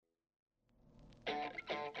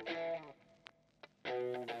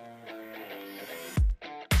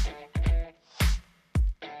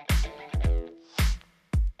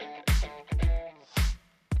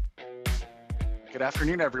Good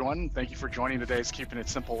afternoon, everyone. Thank you for joining today's Keeping It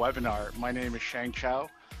Simple webinar. My name is Shang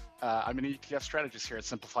Chow. I'm an ETF strategist here at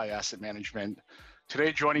Simplify Asset Management.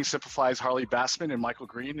 Today, joining Simplify's Harley Bassman and Michael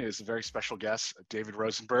Green is a very special guest, David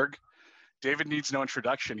Rosenberg. David needs no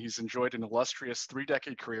introduction. He's enjoyed an illustrious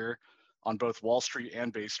 3-decade career on both Wall Street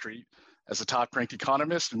and Bay Street as a top-ranked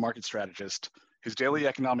economist and market strategist. His daily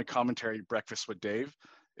economic commentary, Breakfast with Dave,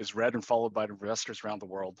 is read and followed by investors around the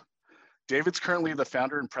world. David's currently the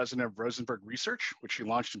founder and president of Rosenberg Research, which he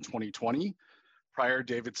launched in 2020. Prior,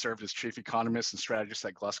 David served as chief economist and strategist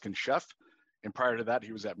at Gluskin Sheff. And prior to that,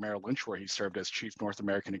 he was at Merrill Lynch, where he served as chief North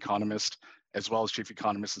American economist, as well as chief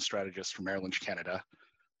economist and strategist for Merrill Lynch Canada.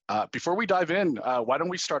 Before we dive in, why don't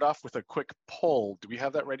we start off with a quick poll? Do we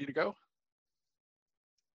have that ready to go?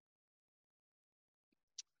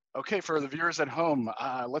 Okay, for the viewers at home,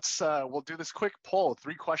 we'll do this quick poll,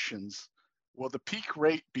 3 questions. Will the peak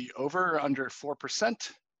rate be over or under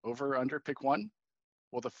 4%? Over or under, pick one.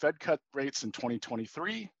 Will the Fed cut rates in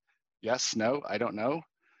 2023? Yes, no, I don't know.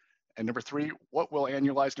 And number 3, what will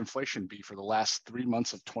annualized inflation be for the last 3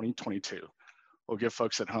 months of 2022? We'll give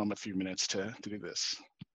folks at home a few minutes to do this.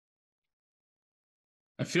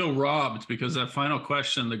 I feel robbed because that final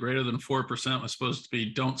question, the greater than 4%, was supposed to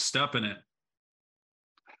be don't step in it.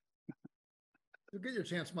 You'll get your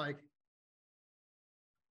chance, Mike.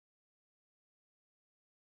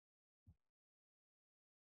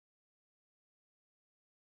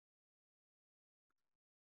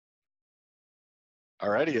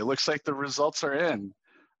 Alrighty, it looks like the results are in.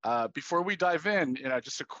 Before we dive in,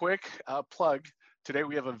 just a quick plug. Today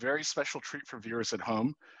we have a very special treat for viewers at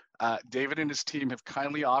home. David and his team have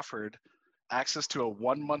kindly offered access to a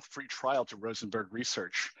 1-month free trial to Rosenberg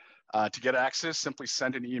Research. To get access, simply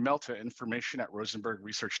send an email to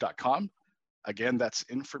information@rosenbergresearch.com. Again, that's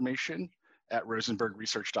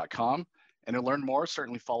information@rosenbergresearch.com. And to learn more,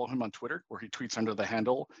 certainly follow him on Twitter, where he tweets under the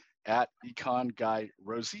handle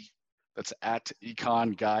 @EconGuyRosie. That's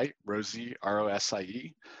 @EconGuy, Rosie,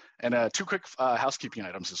 R-O-S-I-E. And 2 quick housekeeping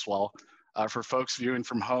items as well. For folks viewing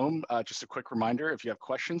from home, just a quick reminder, if you have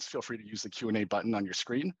questions, feel free to use the Q&A button on your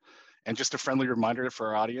screen. And just a friendly reminder for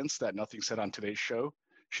our audience that nothing said on today's show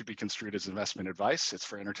should be construed as investment advice. It's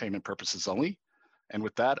for entertainment purposes only. And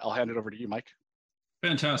with that, I'll hand it over to you, Mike.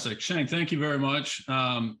 Fantastic. Shang, thank you very much.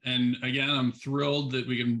 And again, I'm thrilled that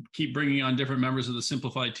we can keep bringing on different members of the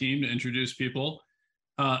Simplify team to introduce people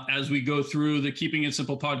as we go through the Keeping It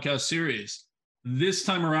Simple podcast series. This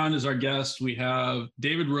time around as our guest, we have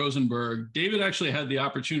David Rosenberg. David actually had the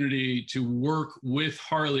opportunity to work with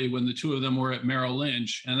Harley when the 2 of them were at Merrill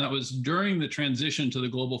Lynch, and that was during the transition to the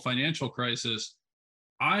global financial crisis.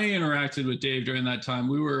 I interacted with Dave during that time.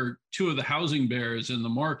 We were 2 of the housing bears in the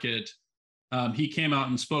market. He came out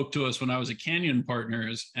and spoke to us when I was at Canyon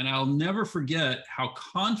Partners, and I'll never forget how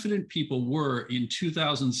confident people were in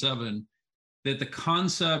 2007 that the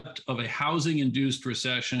concept of a housing-induced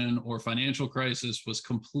recession or financial crisis was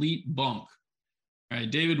complete bunk.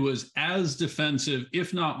 Right? David was as defensive,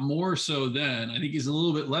 if not more so then. I think he's a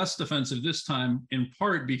little bit less defensive this time, in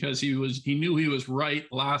part because he knew he was right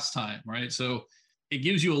last time, right? So it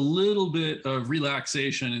gives you a little bit of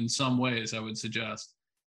relaxation in some ways, I would suggest.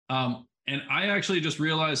 And I actually just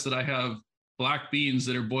realized that I have black beans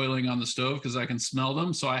that are boiling on the stove because I can smell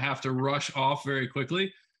them. So I have to rush off very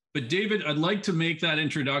quickly. But David, I'd like to make that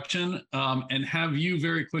introduction and have you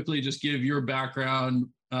very quickly just give your background,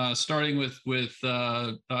 starting with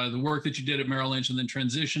the work that you did at Merrill Lynch and then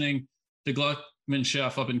transitioning to Gluskin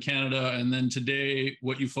Sheff up in Canada, and then today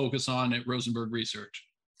what you focus on at Rosenberg Research.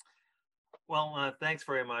 Well, thanks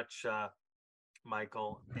very much,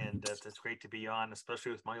 Michael, and it's great to be on,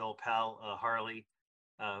 especially with my old pal, Harley.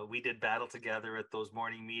 We did battle together at those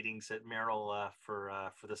morning meetings at Merrill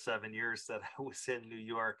for the 7 years that I was in New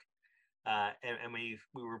York, and we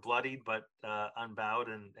were bloodied but unbowed,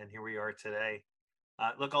 and here we are today.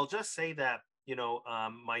 Look, I'll just say that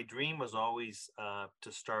my dream was always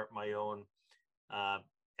to start my own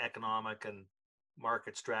economic and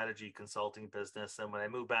market strategy consulting business. And when I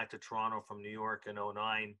moved back to Toronto from New York in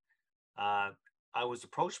 2009, I was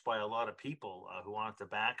approached by a lot of people who wanted to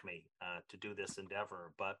back me to do this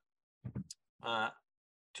endeavor. But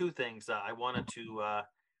 2 things. I wanted to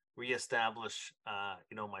reestablish,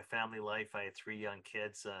 my family life. I had 3 young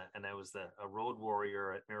kids, and I was a road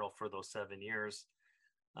warrior at Merrill for those 7 years.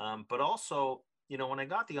 But also, when I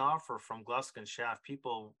got the offer from Gluskin Sheff,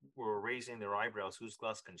 people were raising their eyebrows. Who's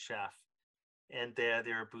Gluskin Sheff? And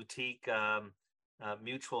they're a boutique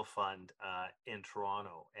mutual fund in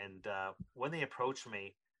Toronto. And when they approached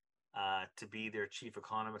me to be their chief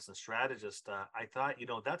economist and strategist, I thought,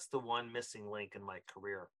 that's the one missing link in my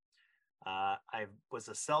career. I was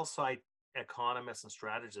a sell side economist and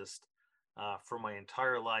strategist for my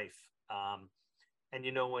entire life. And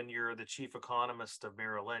when you're the chief economist of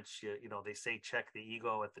Merrill Lynch, they say check the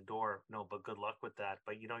ego at the door. No, but good luck with that.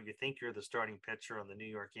 But you think you're the starting pitcher on the New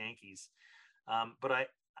York Yankees. But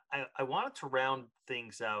I wanted to round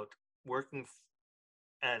things out working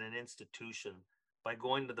at an institution by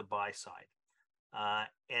going to the buy side.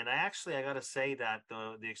 And I got to say that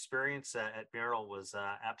the experience at Merrill was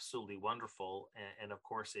absolutely wonderful. And of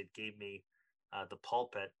course, it gave me the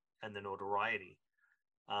pulpit and the notoriety.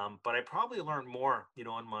 But I probably learned more,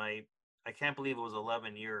 I can't believe it was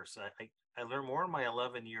 11 years. I learned more in my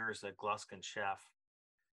 11 years at Gluskin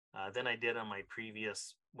Sheff than I did on my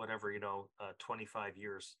previous, 25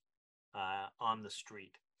 years on the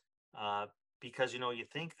street. Because, you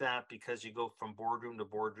think that because you go from boardroom to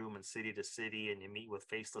boardroom and city to city and you meet with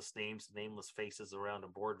faceless names, nameless faces around a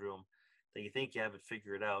boardroom, that you think you have it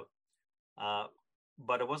figured out.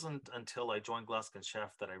 But it wasn't until I joined Gluskin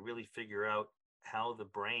Sheff that I really figured out how the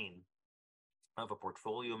brain of a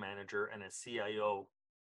portfolio manager and a CIO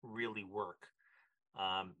really work.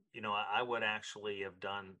 I would actually have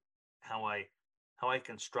done how I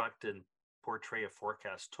construct and portray a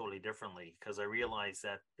forecast totally differently, because I realized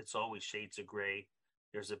that it's always shades of gray.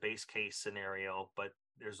 There's a base case scenario, but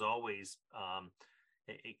there's always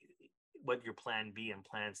what your plan B and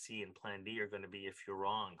plan C and plan D are going to be if you're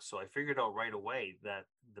wrong. So I figured out right away that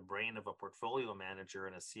the brain of a portfolio manager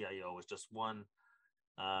and a CIO is just one,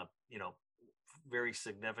 very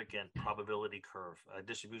significant probability curve, a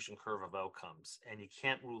distribution curve of outcomes, and you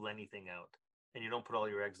can't rule anything out, and you don't put all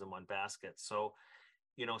your eggs in one basket. So,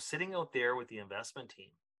 sitting out there with the investment team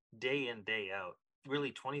day in, day out,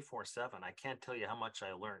 really 24/7, I can't tell you how much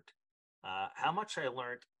I learned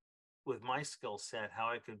with my skill set, how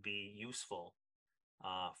I could be useful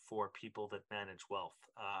for people that manage wealth.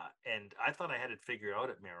 And I thought I had it figured out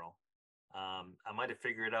at Merrill. I might have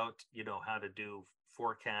figured out, how to do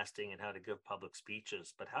forecasting and how to give public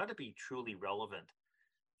speeches, but how to be truly relevant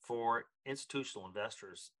for institutional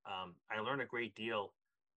investors. I learned a great deal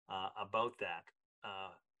about that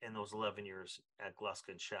in those 11 years at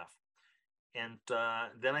Gluskin Sheff. And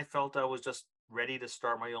then I felt I was just ready to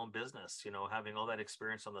start my own business, having all that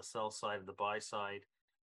experience on the sell side and the buy side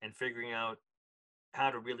and figuring out how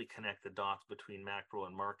to really connect the dots between macro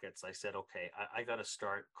and markets. I said, okay, I got to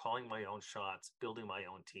start calling my own shots, building my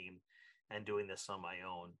own team, and doing this on my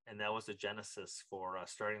own. And that was the genesis for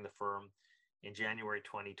starting the firm in January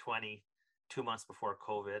 2020, 2 months before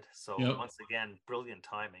COVID. So Once again, brilliant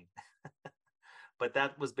timing. But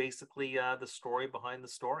that was basically the story behind the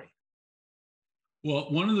story.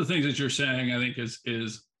 Well, one of the things that you're saying, I think, is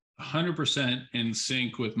 100% in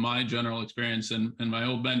sync with my general experience. And my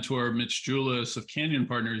old mentor, Mitch Julis of Canyon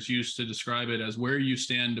Partners, used to describe it as where you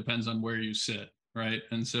stand depends on where you sit, right?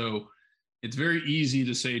 And so it's very easy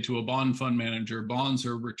to say to a bond fund manager, bonds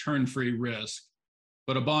are return-free risk,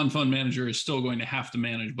 but a bond fund manager is still going to have to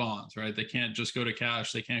manage bonds, right? They can't just go to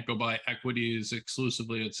cash. They can't go buy equities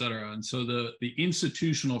exclusively, et cetera. And so the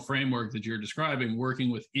institutional framework that you're describing, working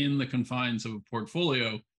within the confines of a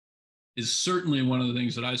portfolio, is certainly one of the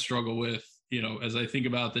things that I struggle with, as I think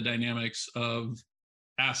about the dynamics of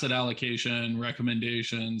asset allocation,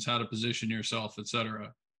 recommendations, how to position yourself, et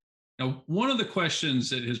cetera. Now, one of the questions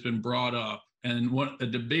that has been brought up, and a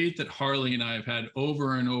debate that Harley and I have had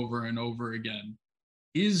over and over and over again,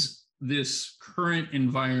 is this current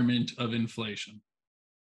environment of inflation.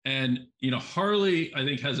 And, Harley, I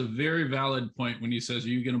think, has a very valid point when he says, are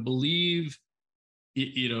you going to believe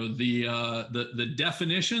the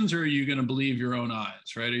definitions, or are you going to believe your own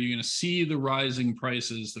eyes, right? Are you going to see the rising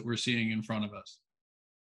prices that we're seeing in front of us?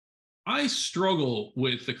 I struggle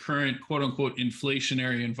with the current quote unquote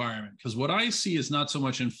inflationary environment, because what I see is not so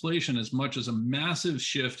much inflation as much as a massive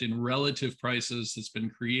shift in relative prices that's been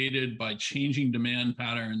created by changing demand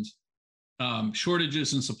patterns,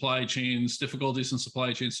 shortages in supply chains, difficulties in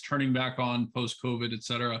supply chains turning back on post-COVID, et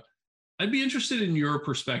cetera. I'd be interested in your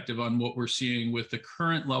perspective on what we're seeing with the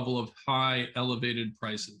current level of high elevated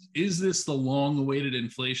prices. Is this the long-awaited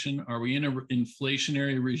inflation? Are we in an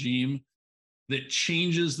inflationary regime that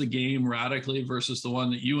changes the game radically versus the one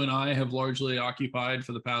that you and I have largely occupied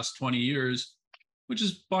for the past 20 years, which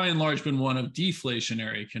has by and large been one of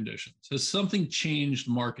deflationary conditions? Has something changed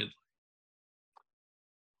markedly?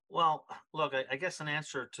 Well, look, I guess in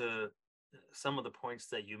answer to some of the points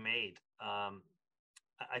that you made,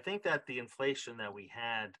 I think that the inflation that we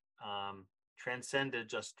had transcended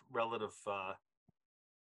just relative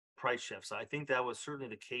price shifts. I think that was certainly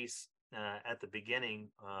the case at the beginning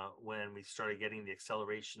when we started getting the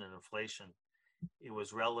acceleration in inflation. It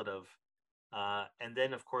was relative. And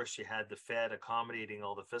then, of course, you had the Fed accommodating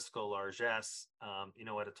all the fiscal largesse,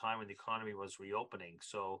 at a time when the economy was reopening.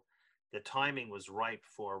 So the timing was ripe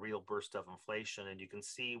for a real burst of inflation. And you can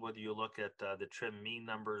see, whether you look at the trim mean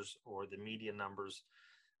numbers or the median numbers,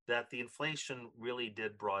 that the inflation really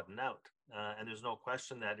did broaden out. And there's no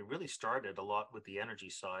question that it really started a lot with the energy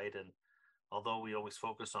side. And although we always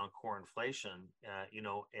focus on core inflation,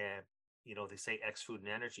 they say X food and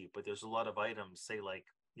energy, but there's a lot of items, say like,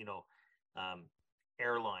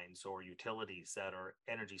 airlines or utilities that are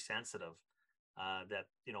energy sensitive, that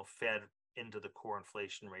fed into the core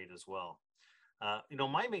inflation rate as well.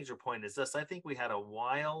 My major point is this: I think we had a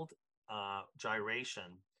wild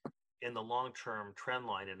gyration in the long-term trend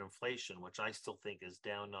line in inflation, which I still think is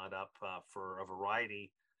down, not up, for a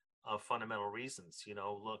variety of fundamental reasons.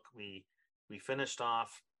 Look, we finished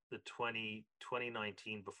off the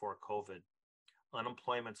 2019 before COVID.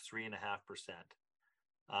 Unemployment's 3.5%.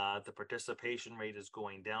 The participation rate is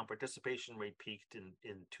going down. Participation rate peaked in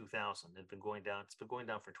 2000. It's been going down. It's been going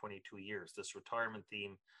down for 22 years. This retirement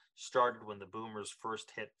theme started when the boomers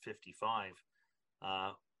first hit 55,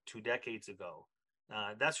 2 decades ago.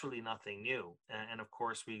 That's really nothing new. And of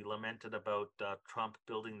course, we lamented about Trump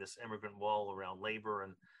building this immigrant wall around labor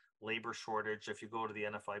and labor shortage. If you go to the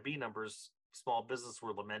NFIB numbers, small business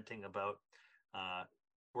were lamenting about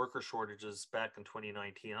worker shortages back in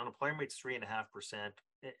 2019. Unemployment rate's 3.5%,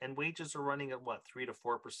 and wages are running at what, 3 to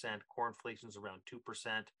 4%. Core inflation's around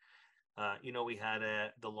 2%. We had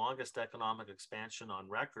the longest economic expansion on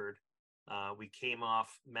record. We came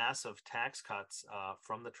off massive tax cuts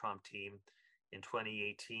from the Trump team in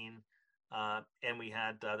 2018, and we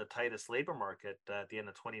had the tightest labor market at the end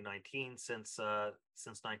of 2019 since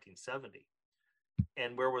 1970.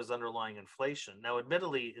 And where was underlying inflation? Now,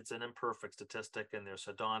 admittedly, it's an imperfect statistic, and there's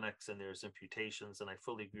hedonics and there's imputations, and I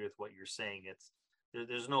fully agree with what you're saying.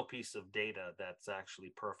 There's no piece of data that's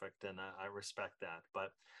actually perfect, and I respect that.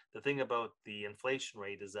 But the thing about the inflation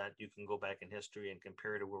rate is that you can go back in history and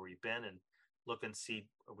compare to where we've been and look and see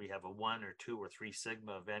we have a 1 or 2 or 3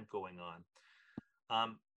 sigma event going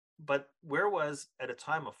on. But where was, at a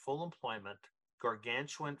time of full employment,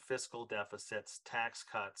 gargantuan fiscal deficits, tax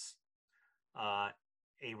cuts,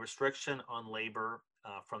 a restriction on labor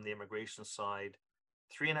from the immigration side,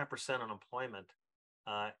 3.5% unemployment,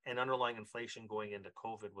 and underlying inflation going into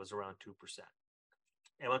COVID was around 2%.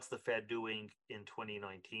 And what's the Fed doing in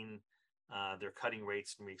 2019? They're cutting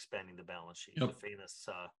rates and re-expanding the balance sheet, the famous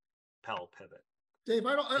Powell pivot. Dave,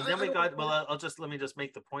 let me just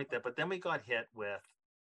make the point that, but then we got hit with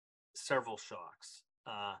several shocks.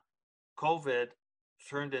 COVID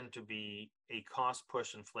turned into be a cost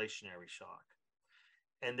push inflationary shock.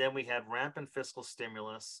 And then we had rampant fiscal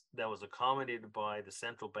stimulus that was accommodated by the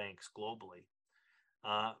central banks globally.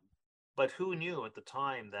 But who knew at the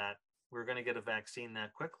time that we were going to get a vaccine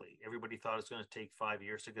that quickly? Everybody thought it was going to take 5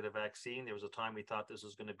 years to get a vaccine. There was a time we thought this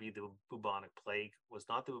was going to be the bubonic plague. It was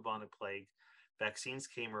not the bubonic plague. Vaccines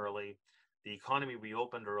came early. The economy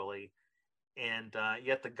reopened early. And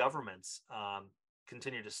yet the governments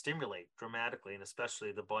continue to stimulate dramatically, and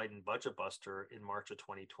especially the Biden budget buster in March of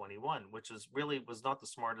 2021, which was not the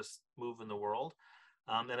smartest move in the world,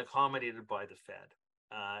 and accommodated by the Fed.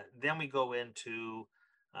 Then we go into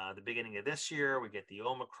the beginning of this year, we get the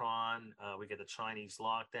Omicron, we get the Chinese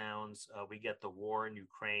lockdowns, we get the war in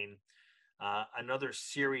Ukraine, another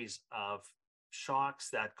series of shocks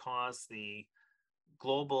that cause the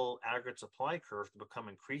global aggregate supply curve to become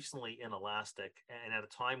increasingly inelastic, and at a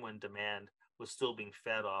time when demand was still being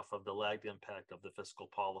fed off of the lagged impact of the fiscal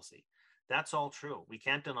policy. That's all true. We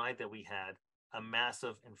can't deny that we had a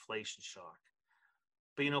massive inflation shock.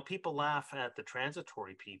 But, people laugh at the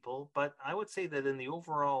transitory people, but I would say that in the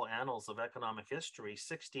overall annals of economic history,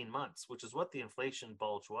 16 months, which is what the inflation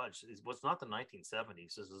bulge was not the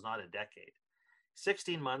 1970s. This is not a decade.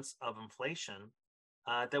 16 months of inflation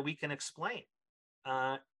that we can explain.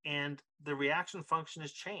 And the reaction function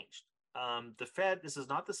has changed. The Fed, this is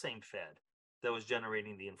not the same Fed that was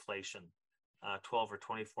generating the inflation 12 or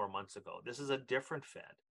 24 months ago. This is a different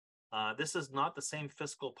Fed. This is not the same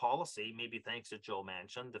fiscal policy, maybe thanks to Joe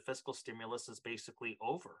Manchin. The fiscal stimulus is basically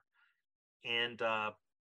over. And,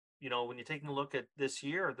 when you're taking a look at this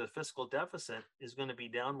year, the fiscal deficit is going to be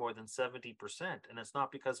down more than 70%. And it's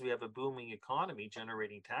not because we have a booming economy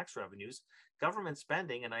generating tax revenues. Government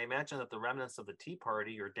spending, and I imagine that the remnants of the Tea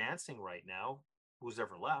Party are dancing right now, who's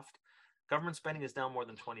ever left, government spending is down more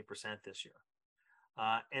than 20% this year.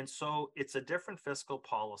 And so it's a different fiscal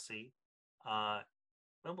policy.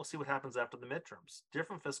 Well, we'll see what happens after the midterms.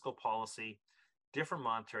 Different fiscal policy, different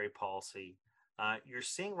monetary policy. You're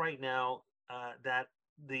seeing right now that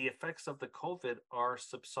the effects of the COVID are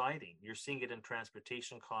subsiding. You're seeing it in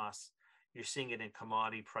transportation costs. You're seeing it in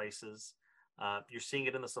commodity prices. You're seeing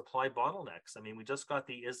it in the supply bottlenecks. I mean, we just got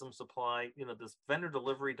the ISM supply. You know, this vendor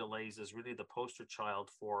delivery delays is really the poster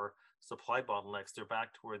child for supply bottlenecks. They're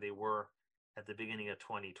back to where they were at the beginning of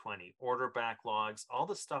 2020. Order backlogs, all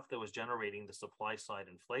the stuff that was generating the supply side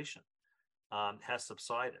inflation has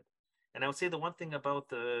subsided. And I would say the one thing about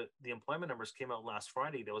the employment numbers came out last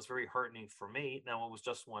Friday that was very heartening for me. Now, it was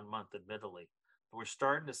just 1 month, admittedly, but we're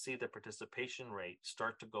starting to see the participation rate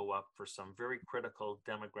start to go up for some very critical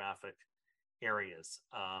demographic areas.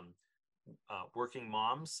 Working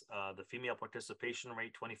moms, the female participation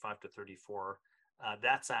rate, 25 to 34,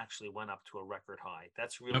 that's actually went up to a record high.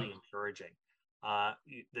 That's really encouraging.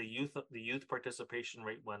 The youth participation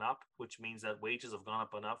rate went up, which means that wages have gone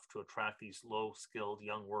up enough to attract these low-skilled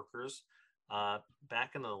young workers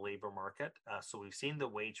back into the labor market. So we've seen the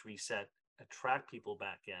wage reset attract people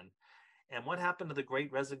back in. And what happened to the Great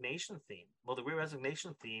Resignation theme? Well, the Great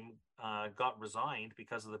Resignation theme got resigned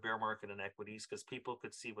because of the bear market in equities, because people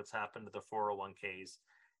could see what's happened to the 401ks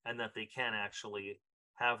and that they can't actually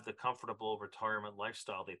have the comfortable retirement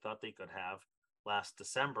lifestyle they thought they could have last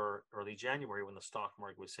December, early January, when the stock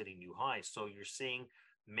market was hitting new highs. So you're seeing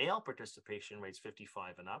male participation rates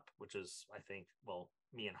 55 and up, which is, I think, well,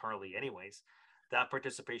 me and Harley anyways, that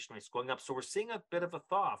participation rate's going up. So we're seeing a bit of a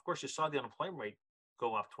thaw. Of course, you saw the unemployment rate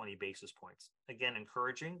go up 20 basis points. Again,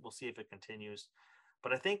 encouraging. We'll see if it continues.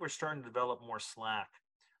 But I think we're starting to develop more slack.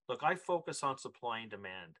 Look, I focus on supply and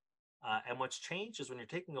demand. And what's changed is when you're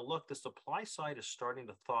taking a look, the supply side is starting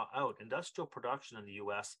to thaw out. Industrial production in the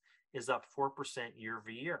US is up 4% year over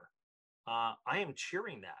year. I am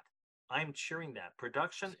cheering that. I'm cheering that.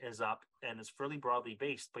 Production is up and is fairly broadly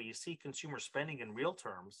based, but you see consumer spending in real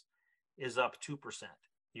terms is up 2%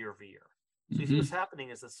 year over year. So you see what's happening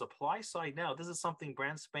is the supply side now, this is something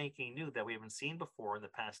brand spanking new that we haven't seen before in the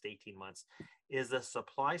past 18 months, is the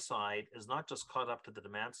supply side is not just caught up to the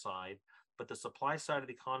demand side, but the supply side of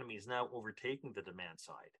the economy is now overtaking the demand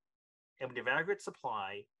side. And we have aggregate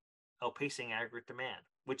supply outpacing aggregate demand,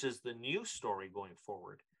 which is the new story going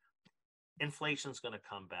forward. Inflation's going to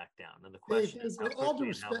come back down. And the question is how quickly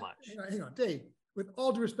and how much. Hang on, Dave, with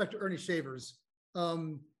all due respect to Ernie Shavers,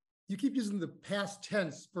 you keep using the past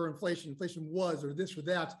tense for inflation. Inflation was, or this or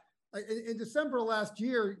that. In December of last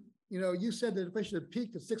year, you said that inflation had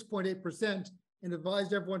peaked at 6.8% and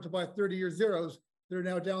advised everyone to buy 30-year zeros. They're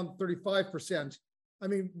now down 35%. I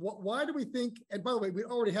mean, why do we think, and by the way, we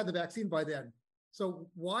already had the vaccine by then. So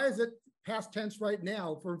why is it past tense right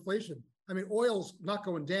now for inflation? I mean, oil's not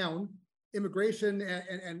going down. Immigration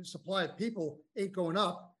and supply of people ain't going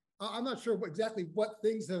up. I'm not sure exactly what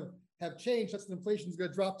things have changed such that inflation is going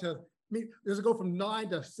to drop to, I mean, does it go from 9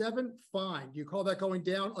 to 7? Fine. Do you call that going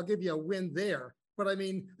down? I'll give you a win there. But I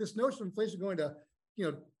mean, this notion of inflation going to,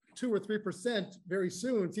 2 or 3% very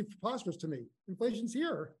soon seems preposterous to me. Inflation's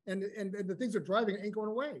here, and the things that are driving it ain't going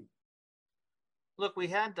away. Look, we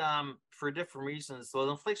had, for different reasons,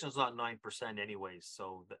 well, inflation is not 9% anyways,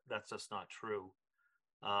 so that's just not true.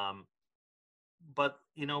 But,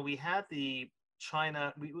 we had the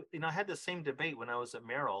China, I had the same debate when I was at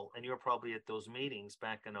Merrill, and you were probably at those meetings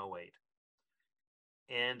back in 08.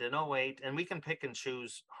 And in 08, and we can pick and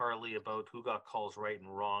choose, Harley, about who got calls right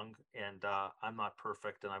and wrong. And I'm not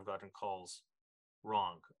perfect, and I've gotten calls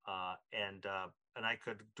wrong. And I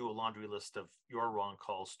could do a laundry list of your wrong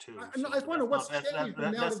calls too. I just wonder what's changed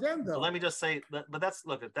from now to then, though. Let me just say, but that's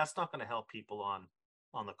not going to help people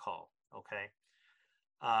on the call. Okay.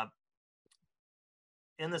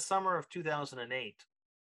 In the summer of 2008,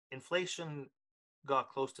 inflation got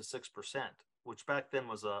close to 6%, which back then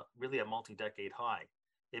was really a multi-decade high.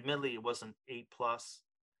 Admittedly, it wasn't 8 plus.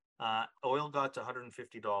 Oil got to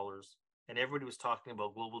 $150, and everybody was talking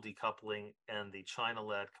about global decoupling and the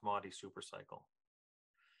China-led commodity supercycle.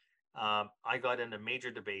 I got into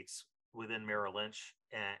major debates within Merrill Lynch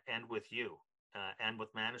and with you and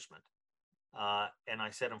with management. And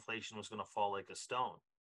I said inflation was going to fall like a stone.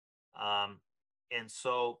 And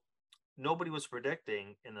so nobody was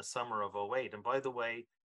predicting in the summer of 08. And by the way,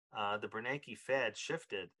 the Bernanke Fed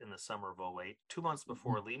shifted in the summer of 08, 2 months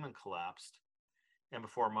before Lehman collapsed and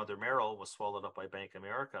before Mother Merrill was swallowed up by Bank of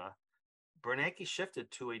America. Bernanke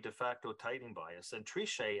shifted to a de facto tightening bias, and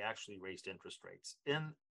Trichet actually raised interest rates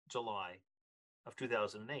in July of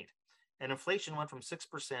 2008. And inflation went from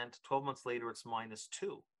 6%, 12 months later, it's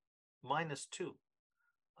 -2.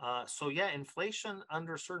 So yeah, inflation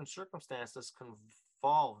under certain circumstances can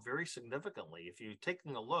fall very significantly. If you're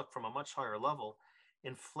taking a look from a much higher level,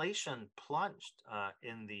 inflation plunged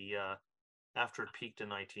after it peaked in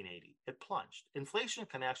 1980. It plunged. Inflation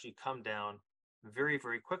can actually come down very,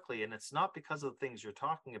 very quickly. And it's not because of the things you're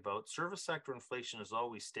talking about. Service sector inflation is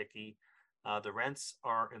always sticky. The rents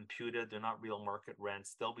are imputed. They're not real market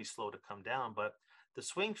rents. They'll be slow to come down. But the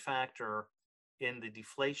swing factor in the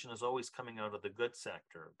deflation is always coming out of the goods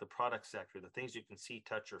sector, the product sector, the things you can see,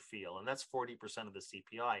 touch, or feel. And that's 40% of the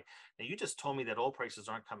CPI. Now, you just told me that oil prices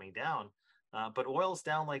aren't coming down, but oil's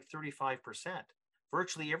down like 35%.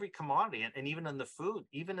 Virtually every commodity, and even in the food,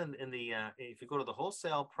 even in the, if you go to the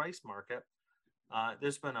wholesale price market,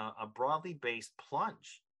 there's been a broadly based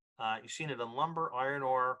plunge. You've seen it in lumber, iron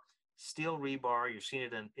ore, steel rebar. You've seen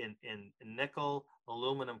it in nickel,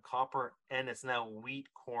 aluminum, copper, and it's now wheat,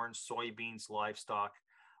 corn, soybeans, livestock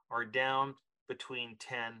are down between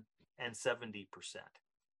 10 and 70%.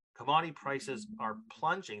 Commodity prices are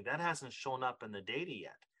plunging. That hasn't shown up in the data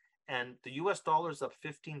yet. And the US dollar is up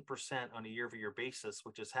 15% on a year-over-year basis,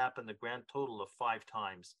 which has happened the grand total of 5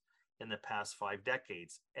 times in the past 5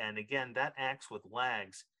 decades. And again, that acts with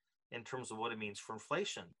lags in terms of what it means for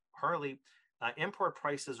inflation. Harley, import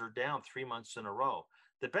prices are down 3 months in a row.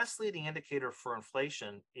 The best leading indicator for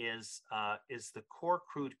inflation is the core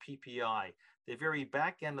crude PPI. The very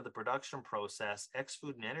back end of the production process,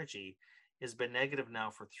 ex-food and energy, has been negative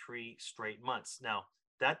now for 3 straight months. Now,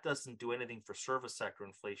 that doesn't do anything for service sector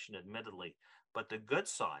inflation, admittedly, but the good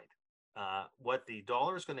side, what the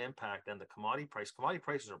dollar is going to impact and the commodity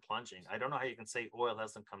prices are plunging. I don't know how you can say oil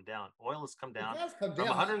hasn't come down. Oil has come down from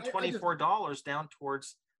 $124 down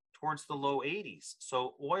towards the low 80s.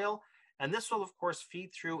 So oil, and this will of course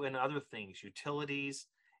feed through in other things, utilities,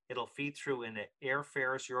 it'll feed through in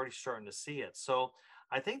airfares. You're already starting to see it. So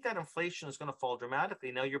I think that inflation is going to fall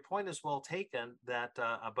dramatically. Now, your point is well taken that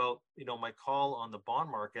about, my call on the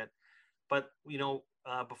bond market, but,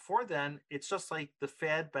 before then, it's just like the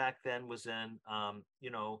Fed back then was in,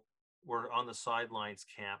 we're on the sidelines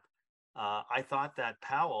camp. I thought that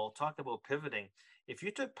Powell talked about pivoting. If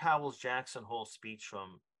you took Powell's Jackson Hole speech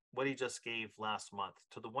from what he just gave last month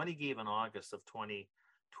to the one he gave in August of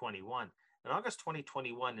 2021, in August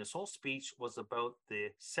 2021, his whole speech was about the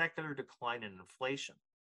secular decline in inflation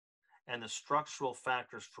and the structural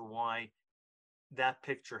factors for why that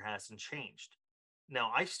picture hasn't changed.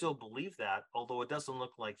 Now, I still believe that, although it doesn't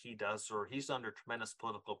look like he does, or he's under tremendous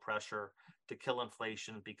political pressure to kill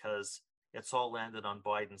inflation because it's all landed on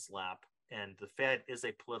Biden's lap. And the Fed is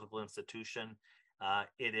a political institution.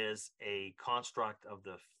 It is a construct of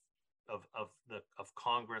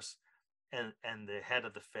Congress, and the head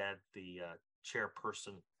of the Fed, the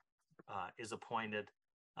chairperson, is appointed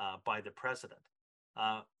by the president.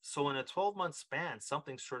 So in a 12-month span,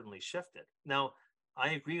 something certainly shifted. Now,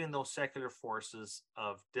 I agree in those secular forces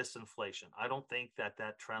of disinflation. I don't think that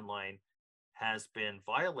trend line has been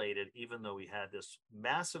violated, even though we had this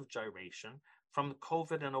massive gyration from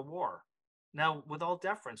COVID and a war. Now, with all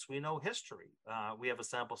deference, we know history. We have a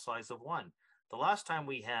sample size of 1. The last time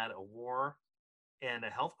we had a war and a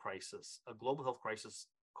health crisis, a global health crisis,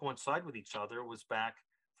 coincide with each other was back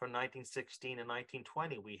from 1916 and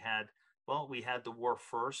 1920. We had the war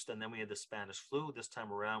first, and then we had the Spanish flu. This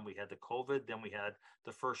time around, we had the COVID. Then we had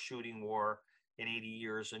the first shooting war in 80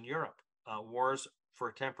 years in Europe. Wars for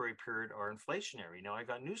a temporary period are inflationary. Now, I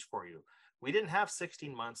got news for you. We didn't have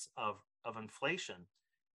 16 months of inflation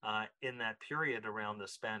in that period around the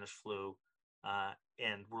Spanish flu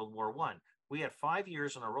and World War I. We had 5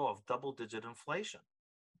 years in a row of double-digit inflation.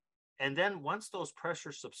 And then once those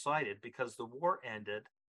pressures subsided, because the war ended,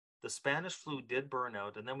 the Spanish flu did burn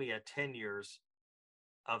out, and then we had 10 years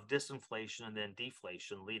of disinflation and then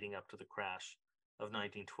deflation leading up to the crash of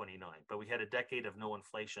 1929. But we had a decade of no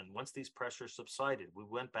inflation. Once these pressures subsided, we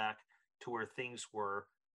went back to where things were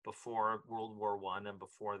before World War I and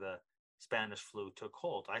before the Spanish flu took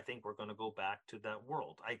hold. I think we're going to go back to that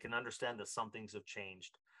world. I can understand that some things have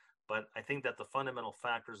changed, but I think that the fundamental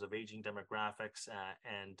factors of aging demographics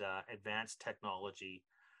and advanced technology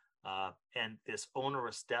and this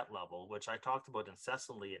onerous debt level, which I talked about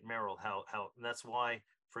incessantly at Merrill, how and that's why,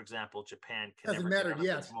 for example, Japan can hasn't never mattered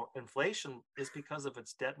yet. Inflation is because of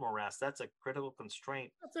its debt morass. That's a critical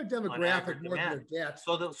constraint. That's their demographic more than their debt.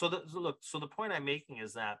 So the point I'm making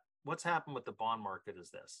is that what's happened with the bond market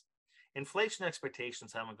is this. Inflation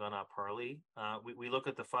expectations haven't gone up, Harley. We look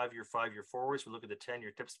at the 5-year forwards. We look at the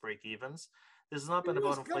 10-year tips break evens. This has not been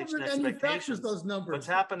about inflation expectations. Those numbers. What's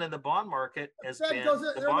happened in the bond market has been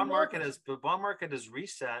the bond market is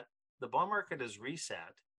reset. The bond market is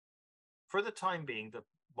reset. For the time being, the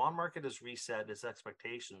bond market has reset its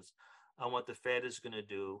expectations on what the Fed is going to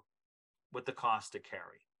do with the cost to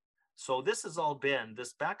carry. So this has all been,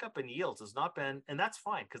 this backup in yields has not been, and that's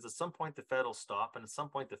fine, because at some point the Fed will stop and at some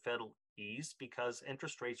point the Fed will ease because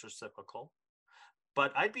interest rates are cyclical.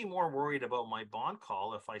 But I'd be more worried about my bond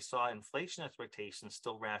call if I saw inflation expectations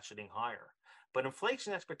still ratcheting higher. But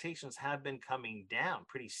inflation expectations have been coming down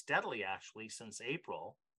pretty steadily, actually, since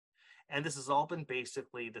April. And this has all been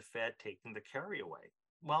basically the Fed taking the carry away.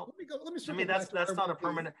 Well, let me I mean, that's not a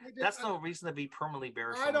permanent, that's no reason to be permanently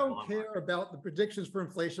bearish. I don't care about the predictions for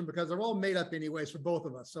inflation because they're all made up anyways for both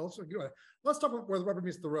of us. So let's talk about where the rubber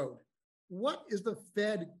meets the road. What is the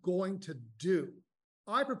Fed going to do?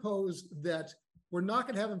 I propose that we're not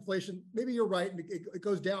going to have inflation. Maybe you're right. And it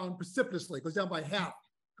goes down precipitously. It goes down by half,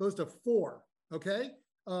 goes to 4. Okay.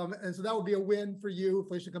 And so that would be a win for you.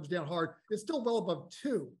 Inflation comes down hard. It's still well above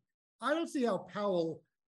 2. I don't see how Powell,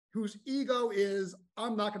 whose ego is,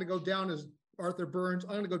 I'm not going to go down as Arthur Burns.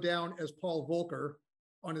 I'm going to go down as Paul Volcker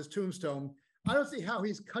on his tombstone. I don't see how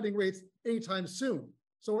he's cutting rates anytime soon.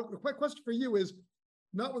 So the quick question for you is,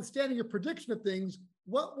 notwithstanding your prediction of things,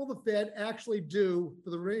 what will the Fed actually do for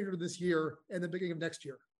the remainder of this year and the beginning of next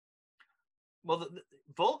year? Well,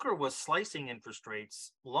 Volcker was slicing interest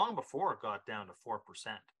rates long before it got down to 4%.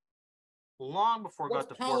 Long before it got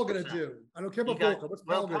to 4%. What's Powell going to do? I don't care about Volcker. What's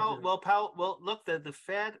Powell going to do? Well, look, the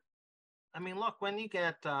Fed. I mean, look, when you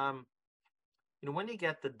get, when you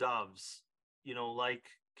get the doves, like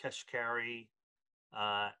Kashkari,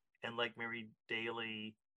 and like Mary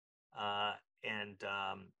Daly, and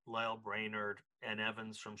Lyle Brainerd and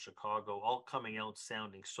Evans from Chicago, all coming out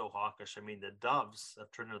sounding so hawkish. I mean, the doves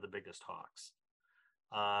have turned into the biggest hawks.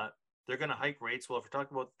 They're going to hike rates. Well, if we're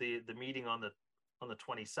talking about the meeting on the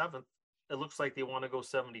 27th, it looks like they want to go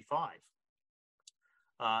 75.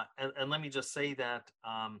 And let me just say that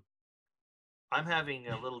I'm having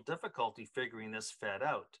a little difficulty figuring this Fed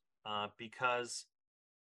out because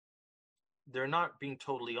they're not being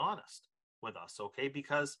totally honest with us, okay?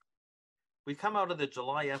 Because we come out of the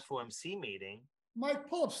July FOMC meeting, Mike,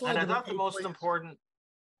 pull up slide. And I thought the most important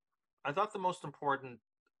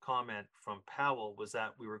comment from Powell was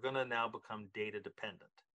that we were going to now become data dependent.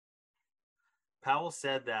 Powell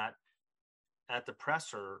said that at the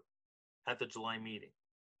presser at the July meeting.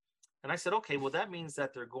 And I said, okay, well, that means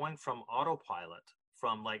that they're going from autopilot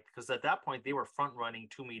because at that point they were front running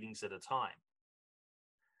 2 meetings at a time.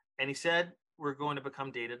 And he said, we're going to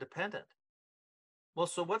become data dependent. Well,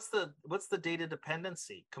 so what's the data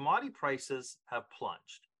dependency? Commodity prices have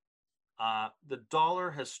plunged. The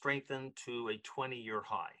dollar has strengthened to a 20-year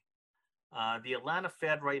high. The Atlanta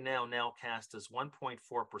Fed right now cast is 1.4%,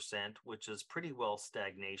 which is pretty well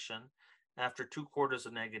stagnation after 2 quarters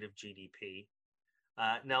of negative GDP.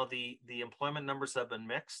 Now the employment numbers have been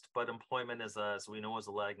mixed, but employment is, as we know, is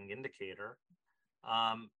a lagging indicator.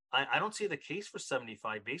 I don't see the case for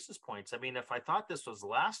 75 basis points. I mean, if I thought this was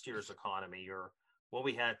last year's economy or what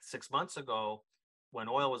we had 6 months ago when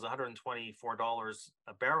oil was $124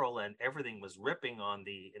 a barrel and everything was ripping on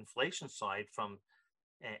the inflation side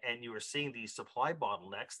and you were seeing these supply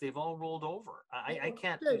bottlenecks, they've all rolled over. I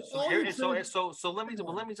can't. So let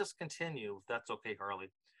me just continue, if that's okay, Harley.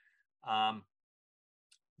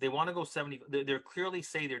 They want to go 70. They're clearly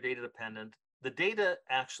say they're data dependent. The data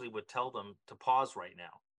actually would tell them to pause right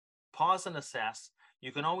now. Pause and assess.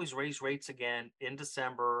 You can always raise rates again in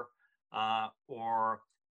December or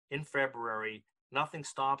in February. Nothing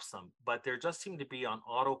stops them, but they just seem to be on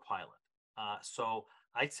autopilot. So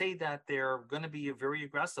I'd say that they're going to be very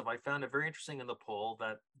aggressive. I found it very interesting in the poll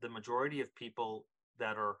that the majority of people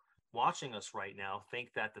that are watching us right now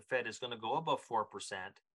think that the Fed is going to go above 4%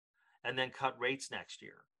 and then cut rates next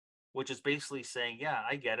year, which is basically saying, yeah,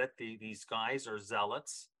 I get it. These guys are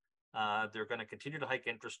zealots. They're going to continue to hike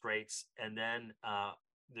interest rates, and then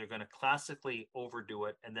they're going to classically overdo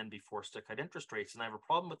it and then be forced to cut interest rates. And I have a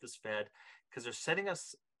problem with this Fed because they're setting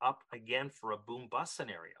us up again for a boom bust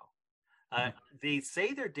scenario. They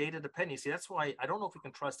say they're data dependent. You see, that's why I don't know if we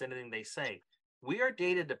can trust anything they say. We are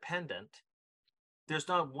data dependent. There's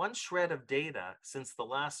not one shred of data since the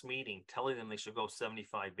last meeting telling them they should go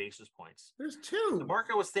 75 basis points. There's 2. The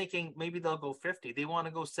market was thinking maybe they'll go 50. They want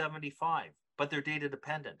to go 75, but they're data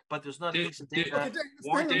dependent. But there's not a piece of data.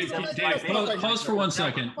 Dave, pause for 1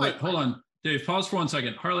 second. Wait, hold on. Dave, pause for 1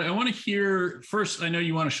 second. Harley, I want to hear first. I know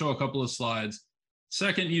you want to show a couple of slides.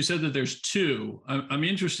 Second, you said that there's 2. I'm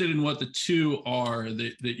interested in what the 2 are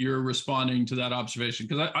that you're responding to that observation,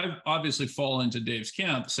 because I obviously fall into Dave's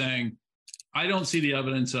camp saying, I don't see the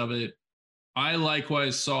evidence of it. I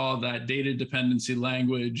likewise saw that data dependency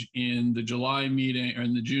language in the July meeting or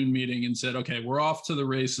in the June meeting and said, okay, we're off to the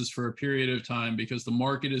races for a period of time because the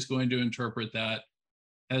market is going to interpret that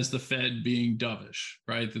as the Fed being dovish,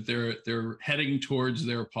 right? That they're heading towards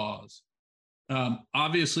their pause.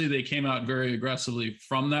 Obviously, they came out very aggressively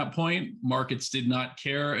from that point. Markets did not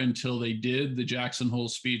care until they did. The Jackson Hole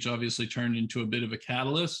speech obviously turned into a bit of a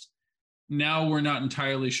catalyst. Now we're not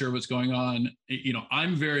entirely sure what's going on.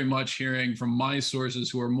 I'm very much hearing from my sources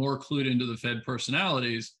who are more clued into the Fed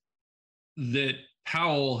personalities that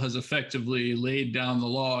Powell has effectively laid down the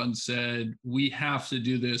law and said, we have to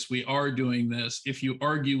do this. We are doing this. If you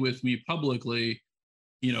argue with me publicly,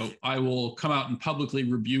 I will come out and publicly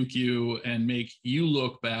rebuke you and make you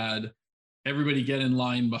look bad. Everybody get in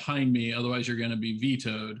line behind me. Otherwise, you're going to be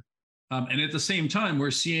vetoed. And at the same time,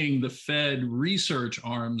 we're seeing the Fed research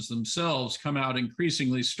arms themselves come out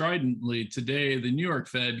increasingly stridently. Today, the New York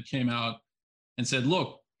Fed came out and said,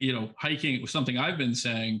 look, hiking was something I've been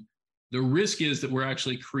saying. The risk is that we're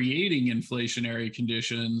actually creating inflationary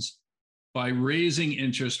conditions by raising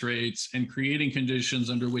interest rates and creating conditions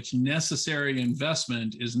under which necessary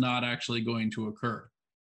investment is not actually going to occur.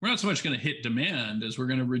 We're not so much going to hit demand as we're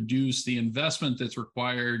going to reduce the investment that's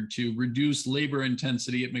required to reduce labor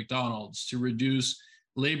intensity at McDonald's, to reduce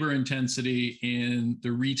labor intensity in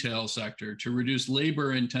the retail sector, to reduce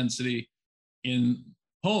labor intensity in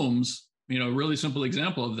homes. A really simple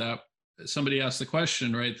example of that, somebody asked the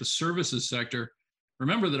question, right? The services sector.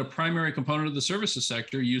 Remember that a primary component of the services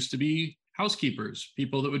sector used to be housekeepers,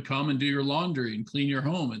 people that would come and do your laundry and clean your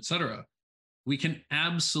home, et cetera. We can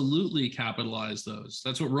absolutely capitalize those.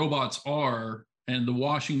 That's what robots are. And the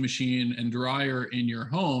washing machine and dryer in your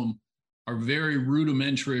home are very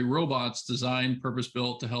rudimentary robots designed,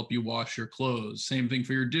 purpose-built to help you wash your clothes. Same thing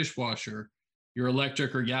for your dishwasher, your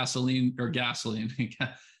electric or gasoline.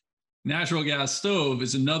 Natural gas stove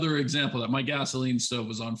is another example that my gasoline stove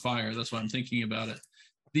was on fire. That's why I'm thinking about it.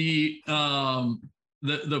 The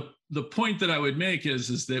point that I would make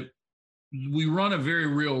is that we run a very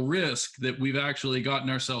real risk that we've actually gotten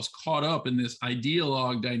ourselves caught up in this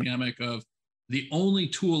ideologue dynamic of the only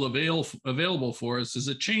tool available for us is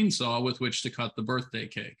a chainsaw with which to cut the birthday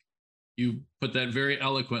cake. You put that very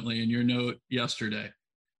eloquently in your note yesterday.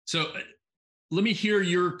 So let me hear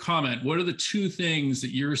your comment. What are the two things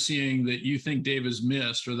that you're seeing that you think Dave has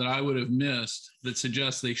missed or that I would have missed that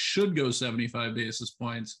suggests they should go 75 basis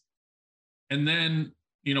points? And then,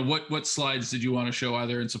 what slides did you want to show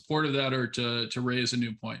either in support of that or to raise a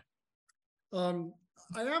new point?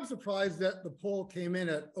 I am surprised that the poll came in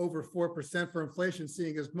at over 4% for inflation,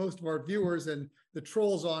 seeing as most of our viewers and the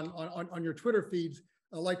trolls on your Twitter feeds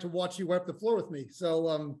like to watch you wipe the floor with me.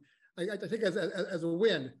 So I think as a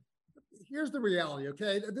win. Here's the reality,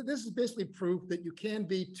 okay? This is basically proof that you can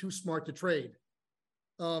be too smart to trade.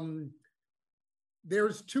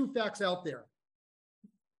 There's two facts out there.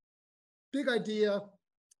 Big idea,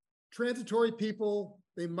 transitory people,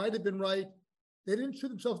 they might have been right. They didn't shoot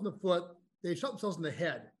themselves in the foot, they shot themselves in the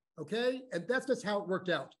head, okay? And that's just how it worked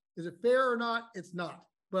out. Is it fair or not? It's not.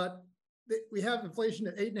 But we have inflation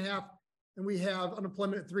at 8.5 and we have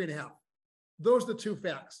unemployment at 3.5. Those are the two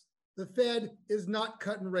facts. The Fed is not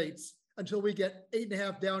cutting rates until we get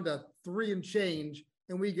 8.5 down to 3 and change,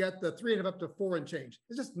 and we get the 3.5 up to 4 and change.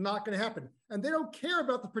 It's just not going to happen. And they don't care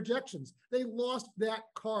about the projections. They lost that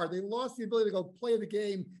card. They lost the ability to go play the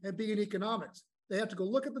game and be in economics. They have to go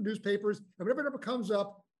look at the newspapers, and whatever number comes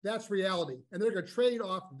up, that's reality. And they're going to trade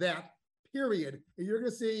off that, period. And you're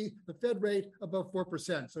going to see the Fed rate above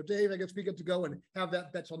 4%. So Dave, I guess we get to go and have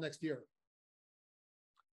that bet till next year.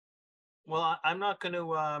 Well, I'm not going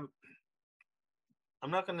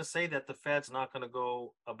to say that the Fed's not going to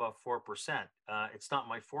go above 4%. It's not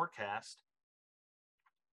my forecast,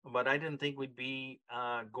 but I didn't think we'd be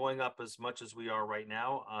going up as much as we are right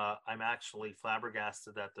now. I'm actually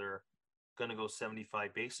flabbergasted that they're going to go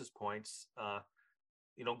 75 basis points.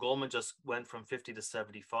 Goldman just went from 50 to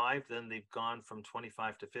 75. Then they've gone from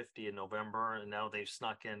 25 to 50 in November, and now they've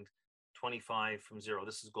snuck in 25 from 0.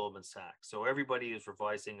 This is Goldman Sachs. So everybody is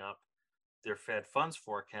revising up their Fed funds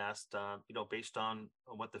forecast, based on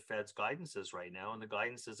what the Fed's guidance is right now, and the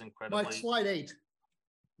guidance is incredibly. Like slide 8.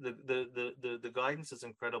 The guidance is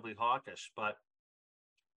incredibly hawkish, but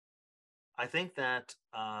I think that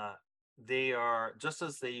they are, just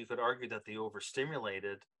as you could argue that they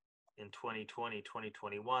overstimulated in 2020,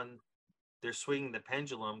 2021, they're swinging the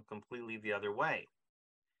pendulum completely the other way.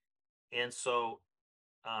 And so,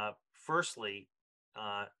 firstly,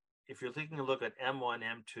 if you're taking a look at M1,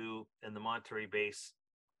 M2, and the monetary base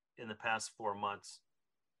in the past 4 months,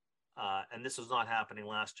 and this was not happening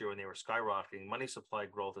last year when they were skyrocketing, money supply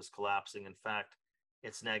growth is collapsing. In fact,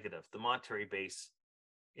 it's negative. The monetary base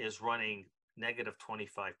is running negative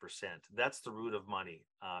 25%. That's the root of money.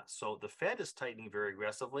 So the Fed is tightening very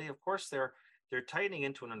aggressively. Of course, they're tightening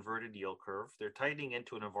into an inverted yield curve. They're tightening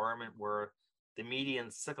into an environment where The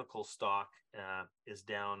median cyclical stock is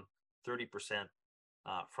down 30%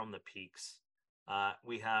 from the peaks.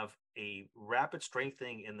 We have a rapid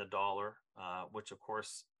strengthening in the dollar, which of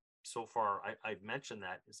course, so far I've mentioned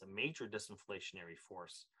that is a major disinflationary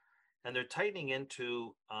force. And they're tightening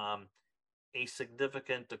into a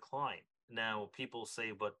significant decline. Now, people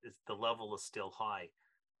say, but the level is still high.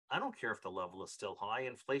 I don't care if the level is still high.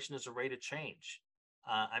 Inflation is a rate of change.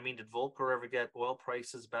 I mean, did Volcker ever get oil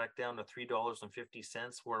prices back down to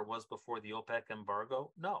 $3.50 where it was before the OPEC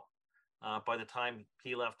embargo? No. By the time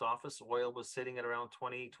he left office, oil was sitting at around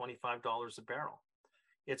 $20, $25 a barrel.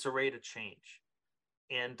 It's a rate of change.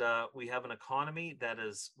 And we have an economy that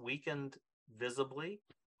is weakened visibly.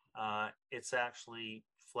 It's actually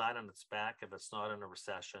flat on its back if it's not in a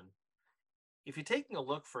recession. If you're taking a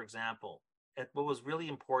look, for example, at what was really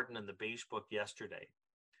important in the Beige Book yesterday,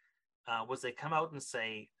 was they come out and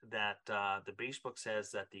say that the Beige Book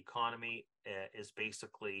says that the economy is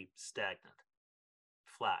basically stagnant,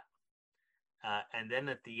 flat. And then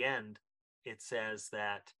at the end, it says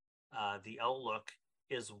that the outlook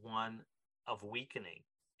is one of weakening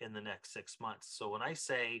in the next 6 months. So when I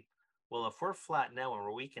say, well, if we're flat now and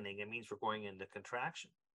we're weakening, it means we're going into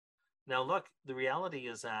contraction. Now, look, the reality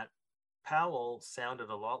is that Powell sounded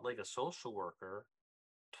a lot like a social worker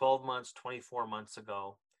 12 months, 24 months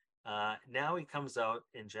ago. Now he comes out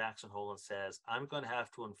in Jackson Hole and says, I'm going to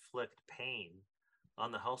have to inflict pain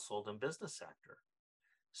on the household and business sector.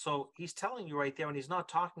 So he's telling you right there, and he's not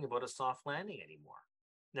talking about a soft landing anymore.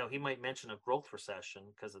 Now, he might mention a growth recession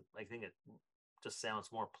because I think it just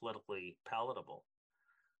sounds more politically palatable.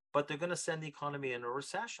 But they're going to send the economy into a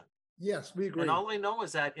recession. Yes, we agree. And all I know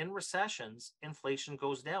is that in recessions, inflation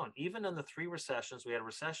goes down. Even in the 3 recessions, we had a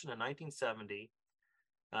recession in 1970,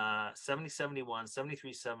 70, 71,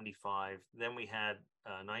 73, 75. Then we had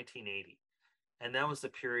 1980. And that was the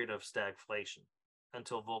period of stagflation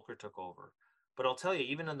until Volcker took over. But I'll tell you,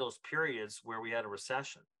 even in those periods where we had a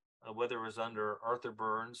recession, whether it was under Arthur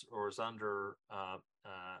Burns or it was under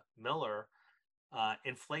Miller,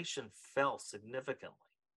 inflation fell significantly.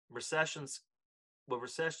 What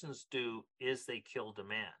recessions do is they kill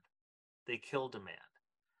demand. They kill demand.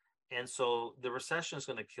 And so the recession is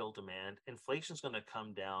going to kill demand. Inflation is going to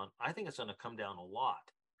come down. I think it's going to come down a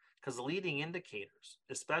lot because the leading indicators,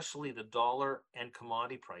 especially the dollar and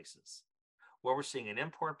commodity prices, what we're seeing in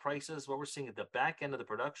import prices, what we're seeing at the back end of the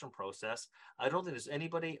production process, I don't think there's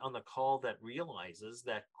anybody on the call that realizes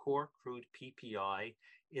that core crude PPI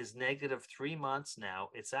is negative 3 months now.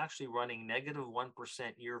 It's actually running negative 1%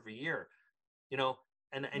 year over year. You know,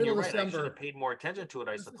 and you're right. I should have paid more attention to it,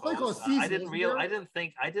 I suppose. I didn't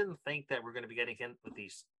think that we're going to be getting hit with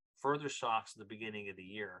these further shocks at the beginning of the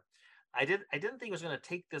year. I didn't think it was going to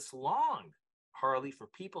take this long, Harley, for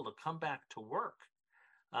people to come back to work.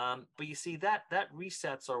 But you see that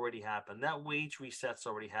reset's already happened. That wage reset's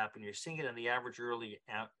already happened. You're seeing it in the average early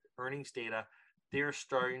earnings data. They're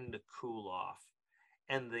starting to cool off,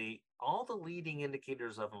 and all the leading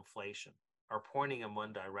indicators of inflation are pointing in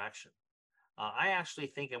one direction. I actually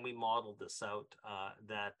think, and we modeled this out,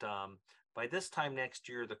 that by this time next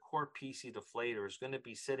year, the core PC deflator is going to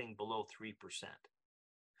be sitting below 3%.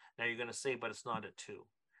 Now you're going to say, but it's not at 2.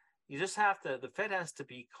 You just have to, the Fed has to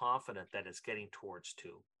be confident that it's getting towards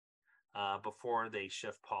 2 before they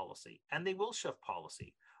shift policy. And they will shift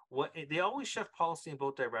policy. They always shift policy in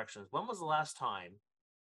both directions. When was the last time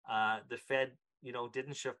the Fed,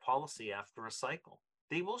 didn't shift policy after a cycle?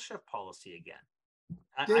 They will shift policy again.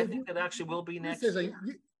 Dave, I think that actually will be next year.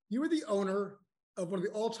 You were the owner of one of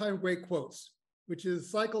the all-time great quotes, which is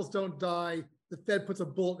cycles don't die, the Fed puts a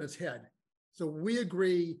bullet in its head. So we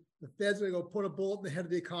agree the Fed's going to go put a bullet in the head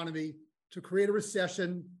of the economy to create a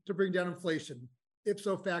recession, to bring down inflation.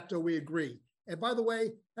 Ipso facto, we agree. And by the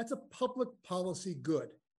way, that's a public policy good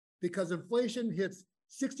because inflation hits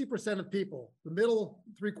 60% of people, the middle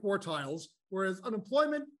 3 quartiles, whereas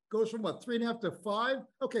unemployment goes from 3.5 to 5.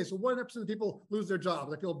 Okay, so 100% of people lose their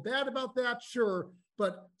jobs. I feel bad about that, sure,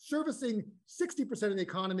 but servicing 60% of the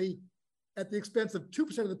economy at the expense of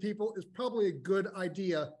 2% of the people is probably a good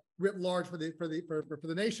idea writ large for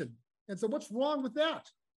the nation. And so, what's wrong with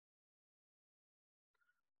that?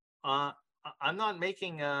 I'm not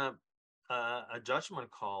making a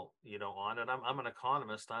judgment call, on it. I'm an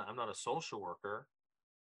economist. I'm not a social worker.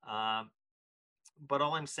 But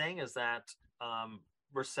all I'm saying is that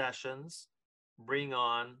recessions bring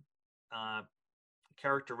on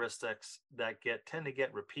characteristics that tend to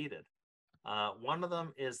get repeated. One of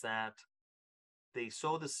them is that they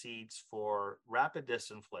sow the seeds for rapid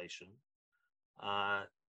disinflation.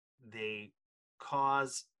 They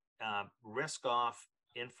cause risk off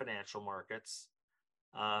in financial markets.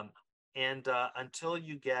 And until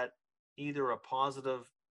you get either a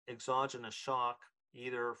positive exogenous shock,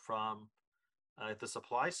 either from the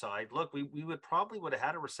supply side, look, we would have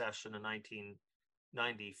had a recession in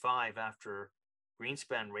 1995 after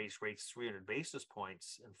Greenspan raised rates 300 basis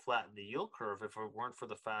points and flattened the yield curve if it weren't for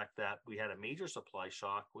the fact that we had a major supply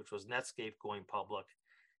shock, which was Netscape going public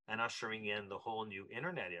and ushering in the whole new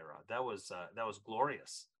internet era. That was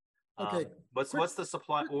glorious. Okay. What's the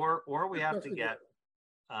supply, or we have to question get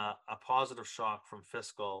a positive shock from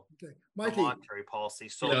fiscal Okay, or Mikey. monetary policy.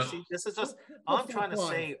 So Yeah. see, this is just All all I'm trying to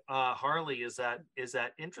say, Harley, is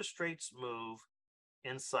that interest rates move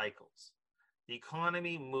in cycles. The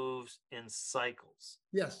economy moves in cycles.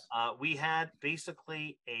 Yes. We had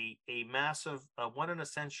basically a massive one in a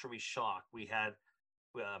century shock. We had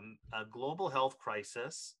a global health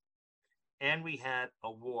crisis, and we had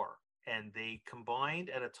a war, and they combined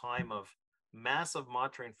at a time of massive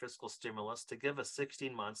monetary and fiscal stimulus to give us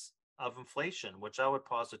 16 months of inflation, which I would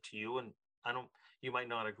posit to you, and you might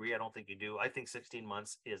not agree. I don't think you do. I think 16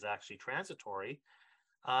 months is actually transitory,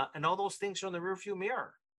 and all those things are in the rearview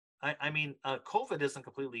mirror. I mean, COVID isn't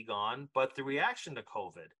completely gone, but the reaction to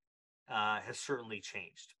COVID has certainly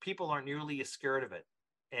changed. People aren't nearly as scared of it,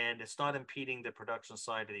 and it's not impeding the production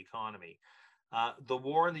side of the economy. The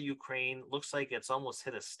war in the Ukraine looks like it's almost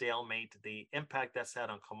hit a stalemate. The impact that's had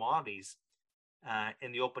on commodities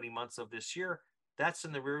in the opening months of this year, that's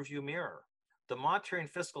in the rearview mirror. The monetary and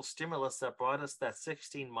fiscal stimulus that brought us that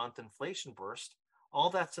 16-month inflation burst,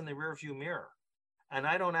 all that's in the rearview mirror. And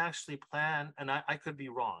I don't actually plan, and I could be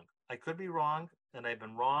wrong. I could be wrong, and I've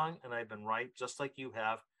been wrong, and I've been right, just like you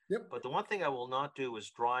have. Yep. But the one thing I will not do is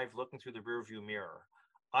drive looking through the rearview mirror.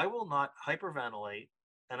 I will not hyperventilate,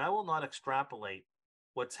 and I will not extrapolate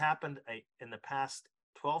what's happened in the past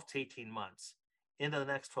 12 to 18 months into the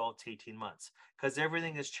next 12 to 18 months, because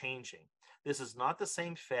everything is changing. This is not the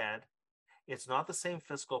same Fed. It's not the same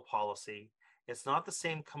fiscal policy. It's not the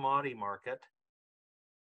same commodity market.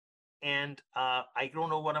 And I don't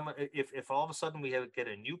know what if all of a sudden we get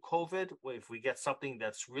a new COVID, if we get something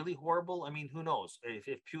that's really horrible, I mean, who knows?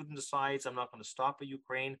 If Putin decides I'm not going to stop at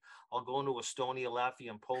Ukraine, I'll go into Estonia, Latvia,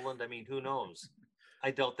 and Poland. I mean, who knows? I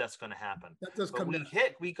doubt that's going to happen. That does But come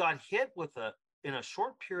we got hit with in a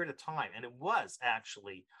short period of time, and it was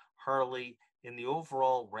actually, Harley, in the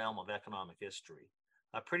overall realm of economic history,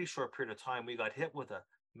 a pretty short period of time, we got hit with a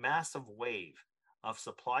massive wave of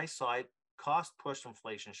supply side cost push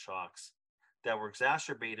inflation shocks that were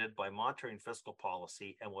exacerbated by monetary and fiscal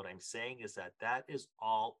policy. And what I'm saying is that is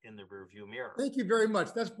all in the rearview mirror. Thank you very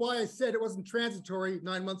much. That's why I said it wasn't transitory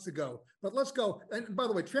 9 months ago. But let's go. And by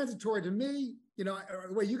the way, transitory to me, the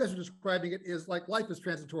way you guys are describing it is like life is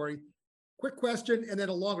transitory. Quick question and then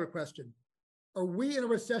a longer question. Are we in a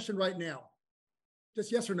recession right now?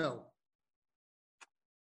 Just yes or no?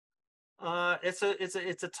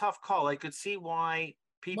 It's a tough call. I could see why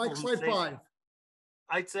people. Mike, slide 5.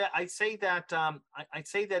 I'd say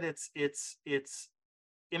that it's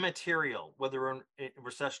immaterial whether we're in a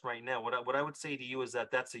recession right now. What I would say to you is that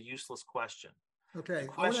that's a useless question. Okay.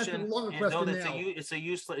 Question. It's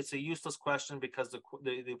a useless question, because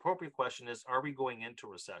the appropriate question is: are we going into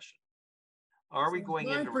recession? Are we going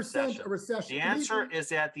into recession? The answer is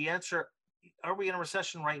that are we in a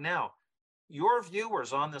recession right now? Your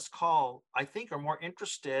viewers on this call, I think, are more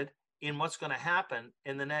interested in what's going to happen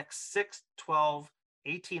in the next 6, 12,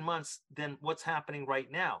 18 months than what's happening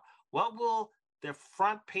right now. What will the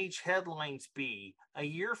front page headlines be a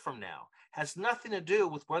year from now? Has nothing to do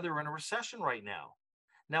with whether we're in a recession right now.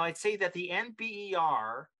 Now, I'd say that the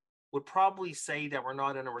NBER would probably say that we're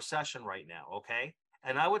not in a recession right now, okay?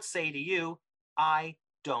 And I would say to you, I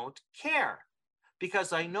don't care,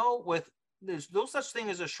 because I know there's no such thing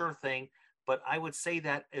as a sure thing, but I would say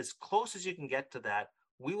that as close as you can get to that,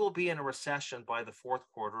 we will be in a recession by the fourth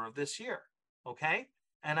quarter of this year, okay?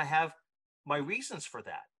 And I have my reasons for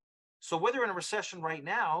that. So whether we're in a recession right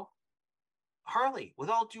now, Harley, with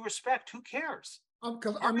all due respect, who cares?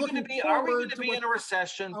 Because Are we going to be in a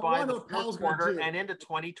recession by the fourth quarter and into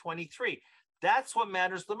 2023? That's what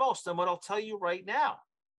matters the most. And what I'll tell you right now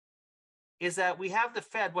is that we have the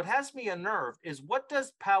Fed. What has me unnerved is, what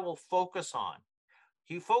does Powell focus on?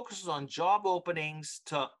 He focuses on job openings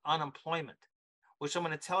to unemployment, which I'm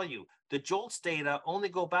going to tell you, the JOLTS data only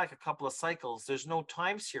go back a couple of cycles. There's no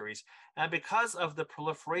time series. And because of the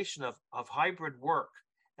proliferation of hybrid work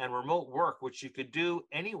and remote work, which you could do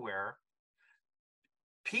anywhere,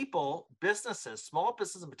 people, businesses, small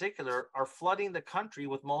businesses in particular, are flooding the country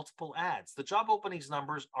with multiple ads. The job openings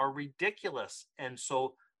numbers are ridiculous and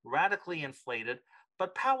so radically inflated,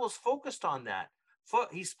 but Powell's focused on that.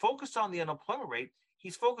 He's focused on the unemployment rate.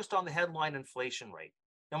 He's focused on the headline inflation rate.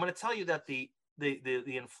 Now, I'm going to tell you that the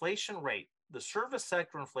inflation rate, the service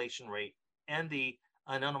sector inflation rate, and the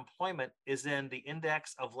unemployment is in the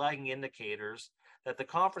index of lagging indicators that the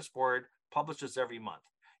Conference Board publishes every month.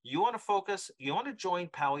 You want to focus, you want to join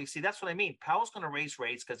Powell. You see, that's what I mean. Powell's going to raise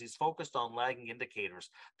rates because he's focused on lagging indicators.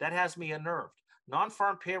 That has me unnerved.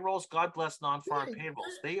 Non-farm payrolls, God bless non-farm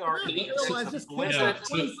payrolls. They are in the index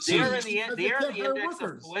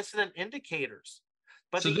of coincident indicators.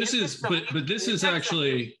 But so this is, but this is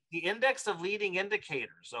actually the index of leading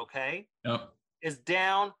indicators. Okay, yep, is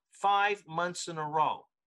down 5 months in a row,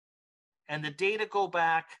 and the data go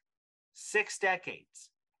back 6 decades,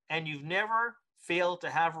 and you've never failed to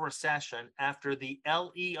have a recession after the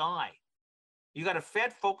LEI. You got a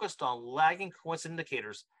Fed focused on lagging coincident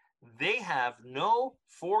indicators. They have no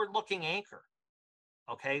forward-looking anchor,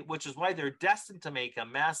 okay, which is why they're destined to make a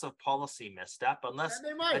massive policy misstep unless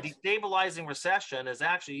a destabilizing recession is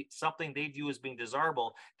actually something they view as being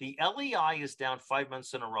desirable. The LEI is down 5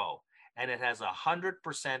 months in a row, and it has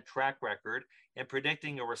 100% track record in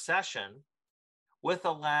predicting a recession with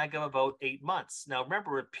a lag of about 8 months. Now,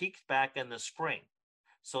 remember, it peaked back in the spring.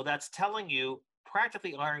 So that's telling you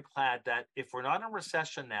practically ironclad that if we're not in a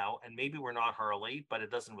recession now, and maybe we're not, Harley, but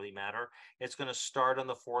it doesn't really matter, it's going to start in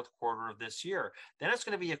the fourth quarter of this year. Then it's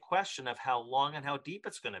going to be a question of how long and how deep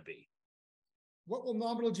it's going to be. What will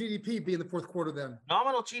nominal GDP be in the fourth quarter then?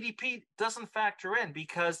 Nominal GDP doesn't factor in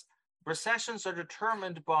because recessions are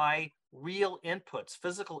determined by real inputs,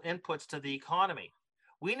 physical inputs to the economy.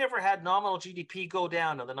 We never had nominal GDP go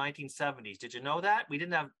down in the 1970s. Did you know that? We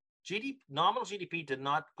didn't have nominal GDP did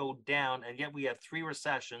not go down, and yet we have 3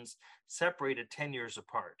 recessions separated 10 years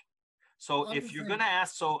apart. So if you're going to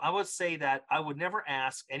ask, so I would say that I would never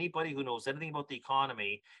ask anybody who knows anything about the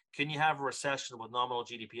economy, can you have a recession with nominal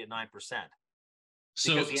GDP at 9%?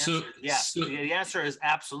 The answer is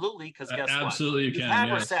absolutely, because guess absolutely what? You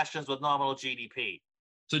have recessions with nominal GDP.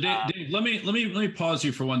 So Dave, let me pause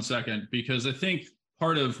you for 1 second, because I think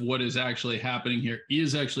part of what is actually happening here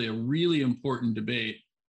is actually a really important debate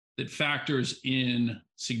that factors in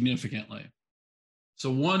significantly.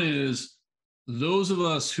 So one is those of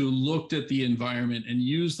us who looked at the environment and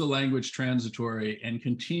used the language transitory and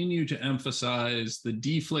continue to emphasize the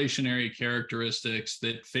deflationary characteristics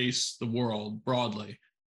that face the world broadly.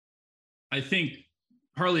 I think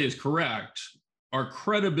Harley is correct. Our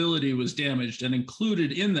credibility was damaged, and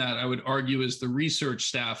included in that, I would argue, is the research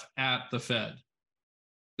staff at the Fed.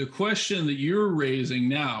 The question that you're raising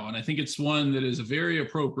now, and I think it's one that is very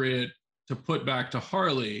appropriate to put back to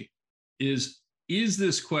Harley, is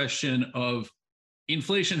this question of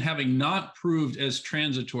inflation having not proved as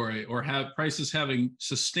transitory, or have prices having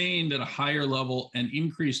sustained at a higher level and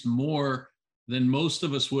increased more than most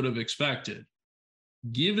of us would have expected.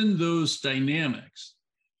 Given those dynamics,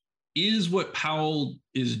 is what Powell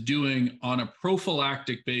is doing on a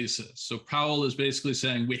prophylactic basis. So Powell is basically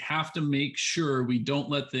saying we have to make sure we don't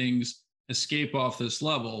let things escape off this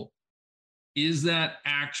level. Is that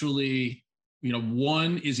actually,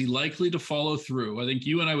 one, is he likely to follow through? I think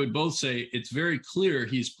you and I would both say it's very clear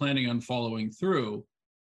he's planning on following through.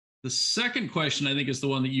 The second question, I think, is the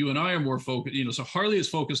one that you and I are more focused, so Harley is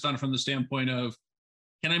focused on from the standpoint of,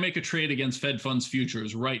 can I make a trade against Fed funds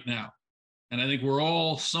futures right now? And I think we're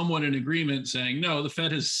all somewhat in agreement saying, no, the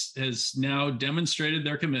Fed has now demonstrated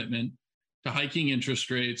their commitment to hiking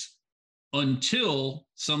interest rates until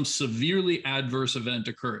some severely adverse event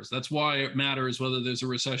occurs. That's why it matters whether there's a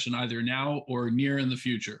recession either now or near in the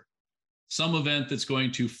future. Some event that's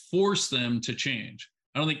going to force them to change.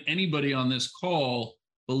 I don't think anybody on this call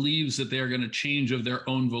believes that they're going to change of their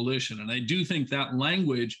own volition. And I do think that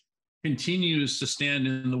language continues to stand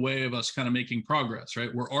in the way of us kind of making progress,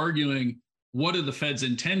 right? We're arguing, what are the Fed's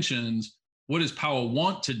intentions? What does Powell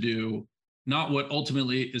want to do? Not what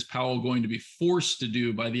ultimately is Powell going to be forced to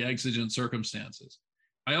do by the exigent circumstances.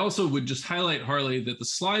 I also would just highlight, Harley, that the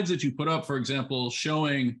slides that you put up, for example,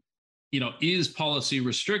 showing, is policy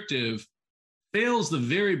restrictive, fails the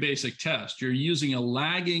very basic test. You're using a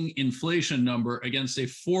lagging inflation number against a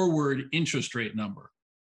forward interest rate number.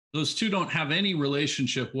 Those two don't have any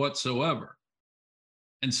relationship whatsoever.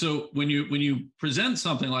 And so when you present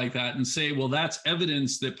something like that and say, well, that's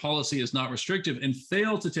evidence that policy is not restrictive, and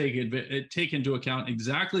fail to take into account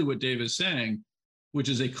exactly what Dave is saying, which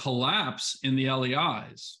is a collapse in the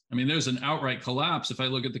LEIs. I mean, there's an outright collapse if I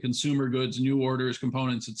look at the consumer goods, new orders,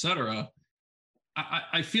 components, et cetera.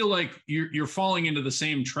 I feel like you're falling into the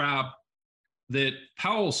same trap that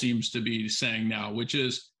Powell seems to be saying now, which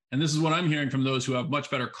is, and this is what I'm hearing from those who have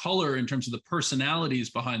much better color in terms of the personalities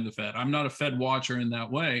behind the Fed. I'm not a Fed watcher in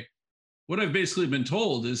that way. What I've basically been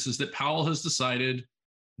told is that Powell has decided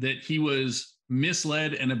that he was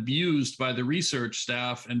misled and abused by the research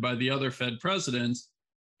staff and by the other Fed presidents.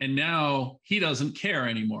 And now he doesn't care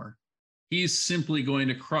anymore. He's simply going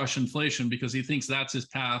to crush inflation because he thinks that's his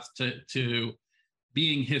path to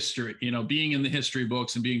being history, being in the history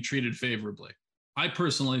books and being treated favorably. I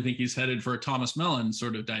personally think he's headed for a Thomas Mellon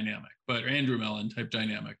sort of dynamic, but Andrew Mellon type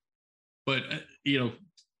dynamic. But,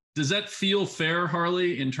 does that feel fair,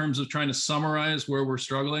 Harley, in terms of trying to summarize where we're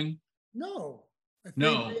struggling? No.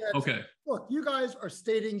 No. Okay. Look, you guys are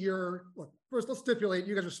stating look, first let's stipulate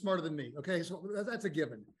you guys are smarter than me. Okay. So that's a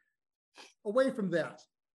given. Away from that,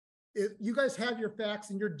 you guys have your facts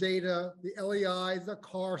and your data, the LEIs, the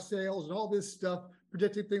car sales, and all this stuff,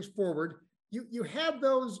 predicting things forward. You had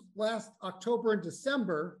those last October and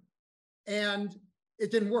December, and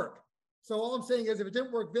it didn't work. So all I'm saying is, if it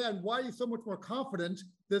didn't work then, why are you so much more confident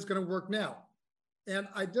that it's going to work now? And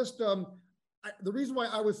I just, the reason why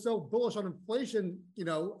I was so bullish on inflation,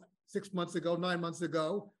 6 months ago, 9 months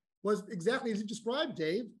ago, was exactly as you described,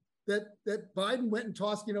 Dave. That Biden went and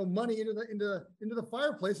tossed money into the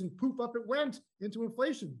fireplace, and poof, up it went into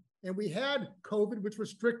inflation. And we had COVID, which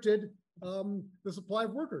restricted the supply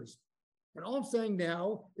of workers. And all I'm saying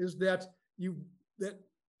now is that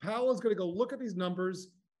Powell is going to go look at these numbers,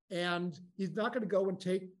 and he's not going to go and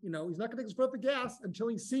take, he's not going to take his foot off the gas until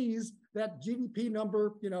he sees that GDP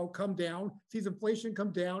number, come down, sees inflation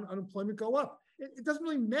come down, unemployment go up. It doesn't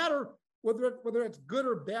really matter whether it's good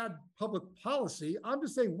or bad public policy. I'm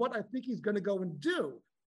just saying what I think he's going to go and do.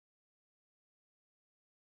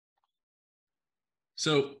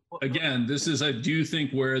 So again, this is, I do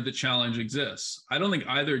think, where the challenge exists. I don't think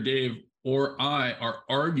either Dave or I are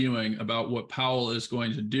arguing about what Powell is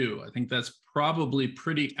going to do. I think that's probably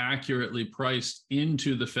pretty accurately priced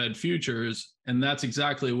into the Fed futures. And that's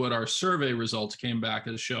exactly what our survey results came back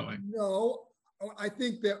as showing. No, I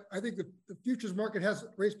think the futures market has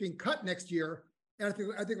rates being cut next year, and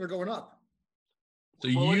I think they're going up. So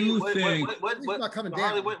you think what's not coming down?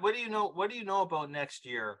 Harley, what do you know? What do you know about next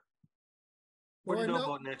year? What do you know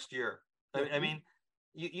about next year? I mean,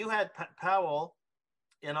 you had Powell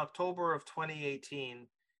in October of 2018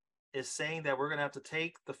 is saying that we're going to have to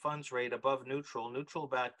take the funds rate above neutral. Neutral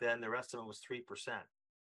back then, the rest of it was 3%.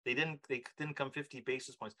 They didn't come 50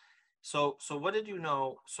 basis points. So what did you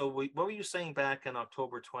know? So what were you saying back in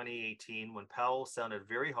October 2018 when Powell sounded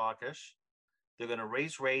very hawkish? They're going to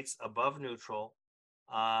raise rates above neutral,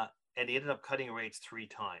 and he ended up cutting rates 3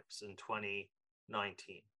 times in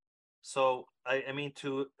 2019. So I mean,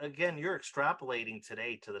 again, you're extrapolating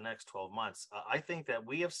today to the next 12 months. I think that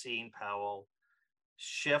we have seen Powell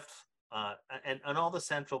shift, and all the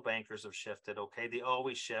central bankers have shifted. Okay, they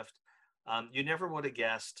always shift. You never would have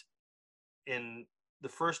guessed in the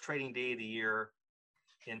first trading day of the year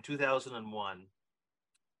in 2001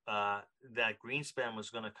 that Greenspan was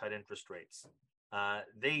going to cut interest rates.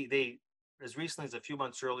 They as recently as a few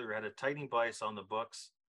months earlier had a tightening bias on the books.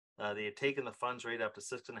 They had taken the funds rate up to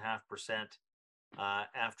 6.5%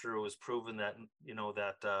 after it was proven that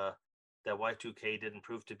that Y2K didn't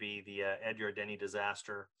prove to be the Edgar Denny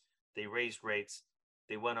disaster. They raised rates.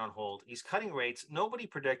 They went on hold. He's cutting rates. Nobody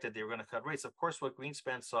predicted they were going to cut rates. Of course, what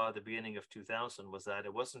Greenspan saw at the beginning of 2000 was that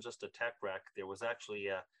it wasn't just a tech wreck. There was actually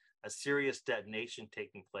a serious detonation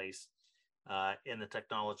taking place in the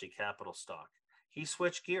technology capital stock. He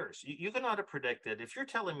switched gears. You cannot have predicted. If you're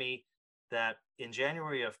telling me that in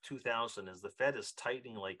January of 2000, as the Fed is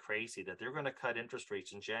tightening like crazy, that they're going to cut interest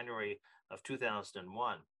rates in January of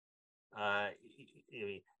 2001,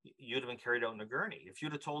 you'd have been carried out in a gurney. If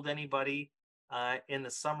you'd have told anybody in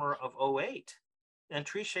the summer of 2008, and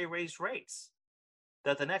Trichet raised rates,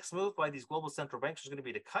 that the next move by these global central banks was going to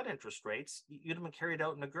be to cut interest rates, you'd have been carried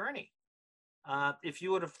out in a gurney. If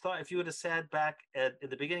you would have said back at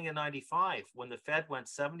the beginning of 95, when the Fed went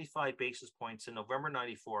 75 basis points in November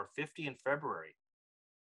 94, 50 in February,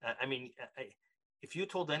 if you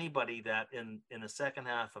told anybody that in the second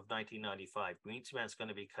half of 1995, Greenspan's going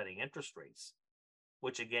to be cutting interest rates,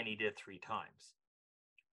 which again, he did 3 times,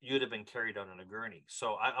 you'd have been carried out on a gurney.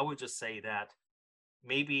 So I would just say that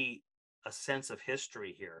maybe a sense of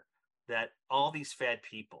history here, that all these Fed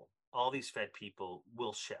people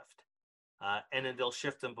will shift. And then they'll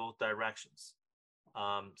shift in both directions.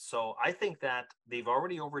 So I think that they've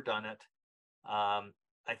already overdone it.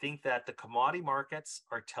 I think that the commodity markets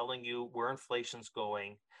are telling you where inflation's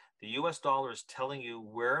going. The US dollar is telling you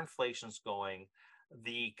where inflation's going.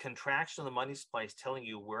 The contraction of the money supply is telling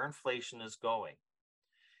you where inflation is going.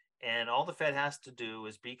 And all the Fed has to do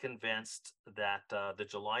is be convinced that the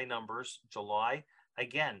July numbers,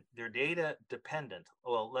 again, they're data dependent.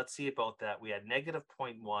 Well, let's see about that. We had negative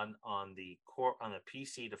 0.1 on the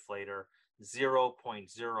PC deflator,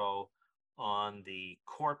 0.0 on the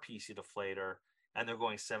core PC deflator, and they're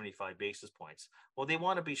going 75 basis points. Well, they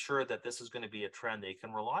want to be sure that this is going to be a trend they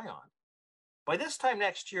can rely on. By this time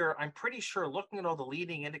next year, I'm pretty sure, looking at all the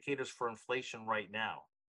leading indicators for inflation right now,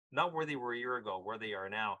 not where they were a year ago, where they are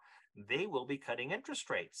now, they will be cutting interest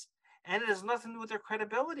rates. And it has nothing to do with their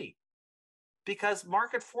credibility, because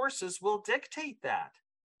market forces will dictate that.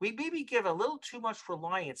 We maybe give a little too much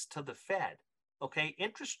reliance to the Fed. Okay,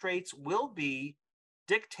 interest rates will be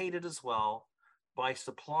dictated as well by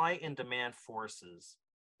supply and demand forces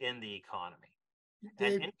in the economy.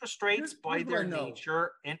 Dave, and interest rates by their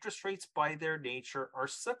nature, are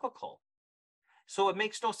cyclical. So it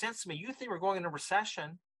makes no sense to me. You think we're going into a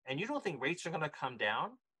recession and you don't think rates are going to come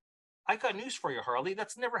down? I got news for you, Harley.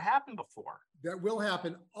 That's never happened before. That will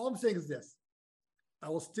happen. All I'm saying is this. I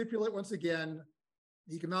will stipulate once again,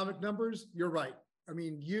 the economic numbers, you're right. I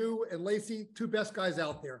mean, you and Lacey, two best guys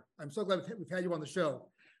out there. I'm so glad we've had you on the show.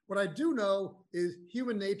 What I do know is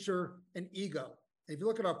human nature and ego. And if you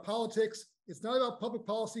look at our politics, it's not about public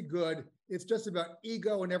policy good. It's just about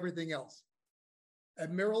ego and everything else.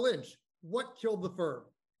 At Merrill Lynch, what killed the firm?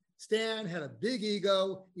 Stan had a big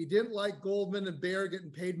ego. He didn't like Goldman and Bear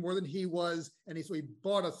getting paid more than he was. And so he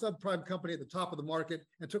bought a subprime company at the top of the market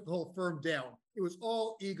and took the whole firm down. It was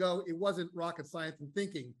all ego. It wasn't rocket science and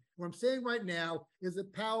thinking. What I'm saying right now is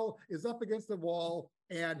that Powell is up against the wall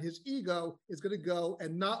and his ego is going to go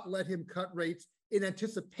and not let him cut rates in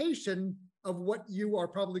anticipation of what you are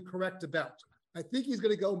probably correct about. I think he's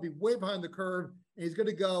going to go and be way behind the curve, and he's going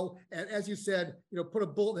to go and, as you said, put a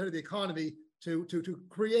bullet in the head of the economy to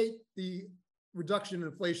create the reduction in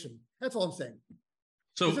inflation. That's all I'm saying.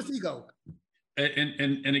 So it's just ego.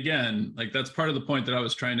 And again, like, that's part of the point that I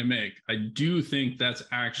was trying to make. I do think that's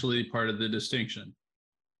actually part of the distinction.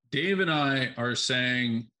 Dave and I are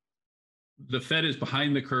saying the Fed is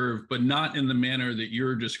behind the curve, but not in the manner that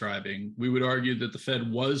you're describing. We would argue that the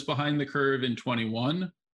Fed was behind the curve in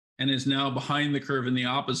 21 and is now behind the curve in the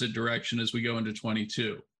opposite direction as we go into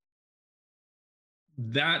 22.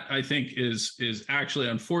 That, I think, is actually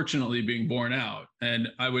unfortunately being borne out. And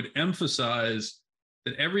I would emphasize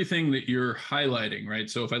that everything that you're highlighting, right?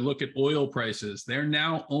 So if I look at oil prices, they're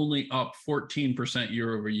now only up 14%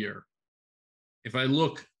 year over year. If I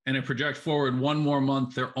look and I project forward one more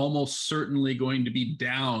month, they're almost certainly going to be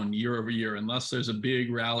down year over year, unless there's a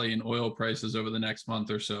big rally in oil prices over the next month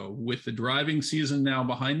or so. With the driving season now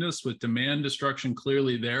behind us, with demand destruction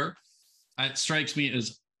clearly there, it strikes me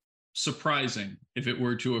as surprising if it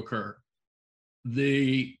were to occur.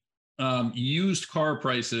 The used car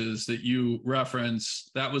prices that you reference,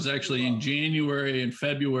 that was actually in January and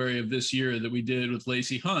February of this year that we did with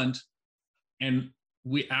Lacey Hunt. And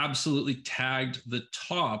we absolutely tagged the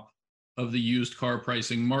top of the used car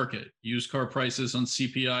pricing market. Used car prices on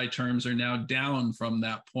CPI terms are now down from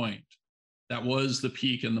that point. That was the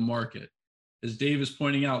peak in the market. As Dave is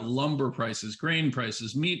pointing out, lumber prices, grain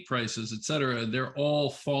prices, meat prices, et cetera, they're all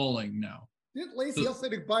falling now. Didn't Lacey also say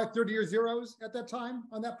to buy 30-year zeros at that time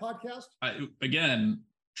on that podcast? Again,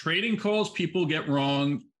 trading calls people get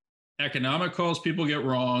wrong. Economic calls people get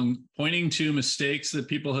wrong. Pointing to mistakes that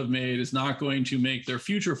people have made is not going to make their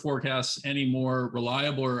future forecasts any more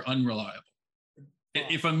reliable or unreliable.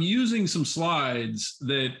 If I'm using some slides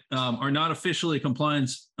that are not officially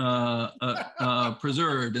compliance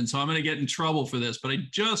preserved, and so I'm going to get in trouble for this, but I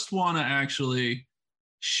just want to actually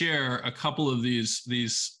share a couple of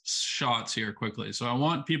these shots here quickly. So I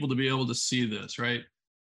want people to be able to see this, right?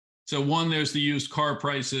 So one, there's the used car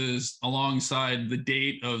prices alongside the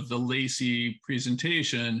date of the Lacey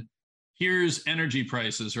presentation. Here's energy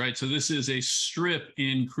prices, right? So this is a strip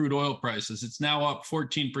in crude oil prices. It's now up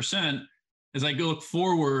 14%. As I look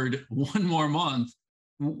forward one more month,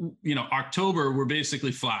 October, we're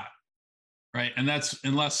basically flat, right? And that's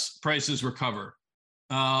unless prices recover.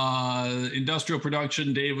 Industrial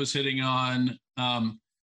production, Dave was hitting on.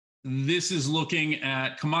 This is looking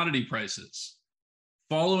at commodity prices.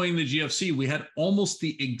 Following the GFC, we had almost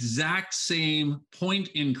the exact same point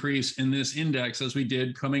increase in this index as we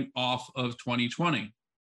did coming off of 2020.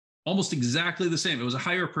 Almost exactly the same. It was a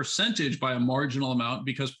higher percentage by a marginal amount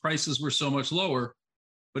because prices were so much lower.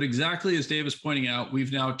 But exactly as Dave is pointing out,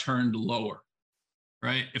 we've now turned lower,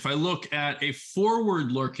 right? If I look at a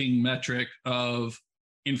forward-looking metric of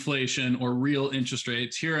inflation or real interest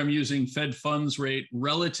rates, here I'm using Fed funds rate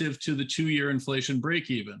relative to the 2-year inflation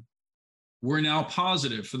break-even. We're now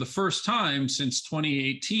positive for the first time since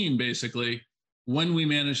 2018, basically, when we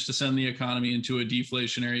managed to send the economy into a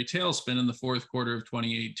deflationary tailspin in the fourth quarter of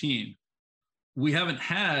 2018. We haven't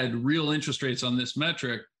had real interest rates on this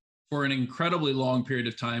metric for an incredibly long period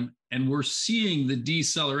of time, and we're seeing the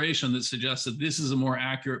deceleration that suggests that this is a more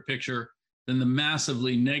accurate picture than the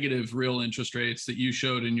massively negative real interest rates that you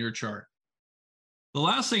showed in your chart. The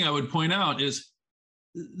last thing I would point out is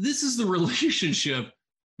this is the relationship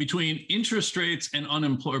between interest rates and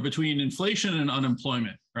unemployment, between inflation and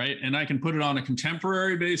unemployment, right? And I can put it on a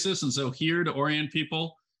contemporary basis. And so here to orient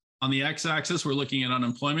people, on the x-axis, we're looking at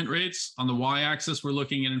unemployment rates. On the y-axis, we're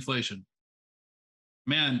looking at inflation.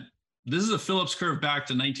 Man, this is a Phillips curve back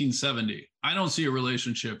to 1970. I don't see a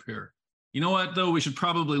relationship here. You know what, though? We should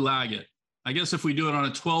probably lag it. I guess if we do it on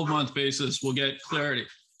a 12-month basis, we'll get clarity.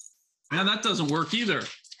 Man, that doesn't work either.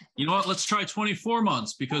 You know what? Let's try 24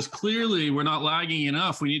 months because clearly we're not lagging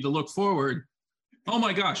enough. We need to look forward. Oh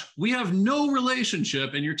my gosh, we have no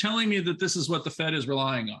relationship. And you're telling me that this is what the Fed is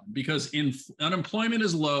relying on because unemployment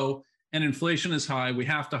is low and inflation is high. We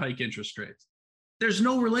have to hike interest rates. There's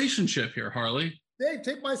no relationship here, Harley. Dave,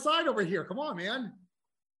 take my side over here. Come on, man.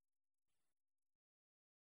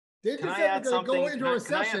 Dave, Can I add something? Can I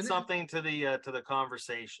add something to the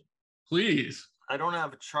conversation? Please. I don't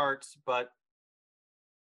have charts, but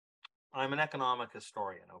I'm an economic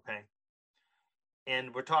historian, okay?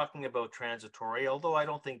 And we're talking about transitory, although I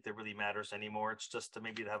don't think that really matters anymore. It's just to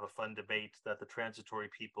maybe to have a fun debate that the transitory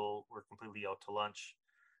people were completely out to lunch.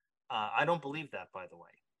 I don't believe that, by the way.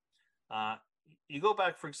 You go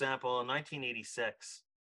back, for example, in 1986,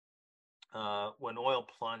 when oil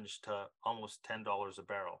plunged to almost $10 a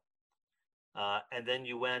barrel. And then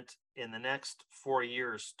you went in the next 4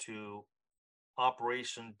 years to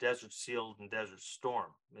Operation Desert Shield and Desert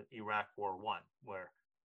Storm, Iraq War I, where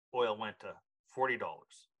oil went to $40.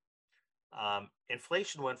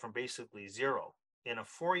 Inflation went from basically zero in a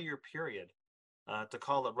 4-year period to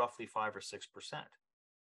call it roughly 5 or 6%.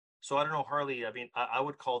 So I don't know, Harley, I mean, I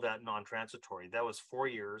would call that non-transitory. That was 4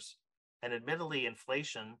 years. And admittedly,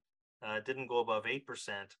 inflation didn't go above 8%,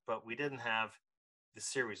 but we didn't have the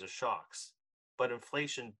series of shocks. But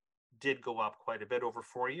inflation did go up quite a bit over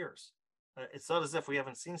 4 years. It's not as if we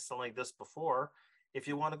haven't seen something like this before. If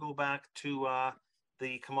you want to go back to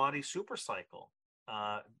the commodity super cycle,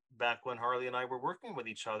 back when Harley and I were working with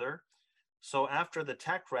each other. So after the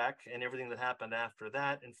tech wreck and everything that happened after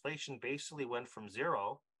that, inflation basically went from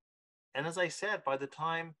zero. And as I said, by the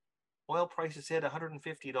time oil prices hit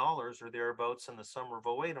 $150 or thereabouts in the summer of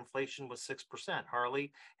 08, inflation was 6%.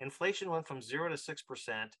 Harley, inflation went from 0 to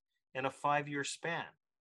 6% in a 5-year span.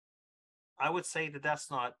 I would say that that's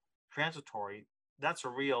not transitory. That's a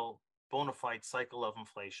real bona fide cycle of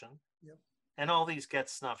inflation. Yep. And all these get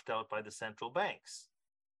snuffed out by the central banks.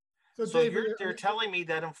 So David, you're telling me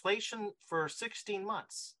that inflation for 16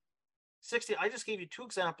 months, I just gave you 2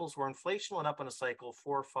 examples where inflation went up in a cycle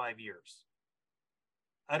 4 or 5 years.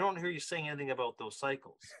 I don't hear you saying anything about those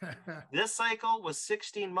cycles. This cycle was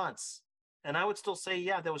 16 months. And I would still say,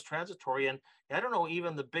 yeah, that was transitory. And I don't know,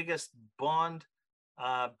 even the biggest bond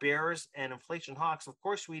bears and inflation hawks, of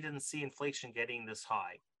course, we didn't see inflation getting this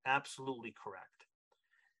high. Absolutely correct.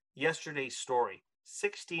 Yesterday's story,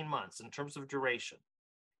 16 months in terms of duration.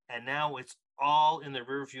 And now it's all in the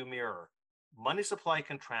rearview mirror. Money supply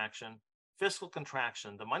contraction, fiscal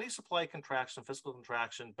contraction. The money supply contraction, fiscal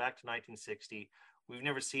contraction back to 1960. We've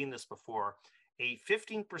never seen this before. A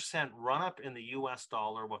 15% run up in the US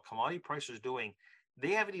dollar, what commodity prices are doing,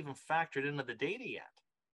 they haven't even factored into the data yet.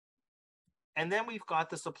 And then we've got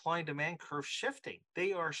the supply and demand curve shifting.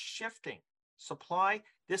 They are shifting. Supply,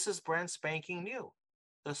 this is brand spanking new.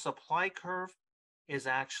 The supply curve is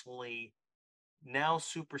actually now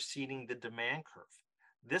superseding the demand curve.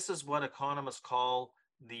 This is what economists call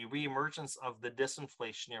the reemergence of the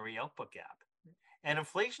disinflationary output gap. And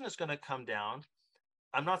inflation is going to come down.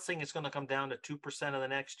 I'm not saying it's going to come down to 2% of the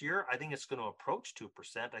next year. I think it's going to approach 2%.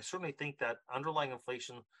 I certainly think that underlying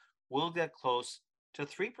inflation will get close to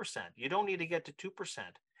 3%. You don't need to get to 2%.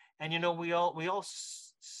 And, you know, we all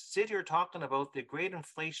sit here talking about the great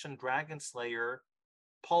inflation dragon slayer,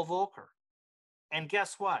 Paul Volcker. And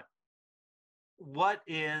guess what?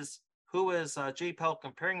 Who is Jay Powell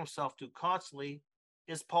comparing himself to constantly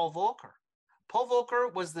is Paul Volcker. Paul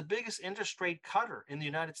Volcker was the biggest interest rate cutter in the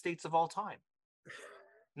United States of all time.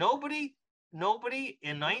 Nobody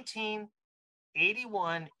in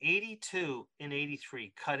 1981, 82, and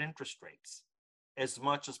 83 cut interest rates as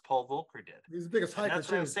much as Paul Volcker did. He's the biggest hiker. That's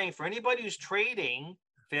what I'm saying. For anybody who's trading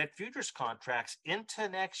Fed futures contracts into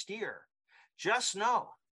next year, just know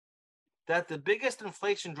that the biggest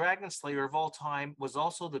inflation dragon slayer of all time was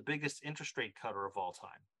also the biggest interest rate cutter of all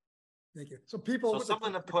time. Thank you. So people, so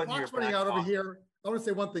something to put in your back running out over here. I want to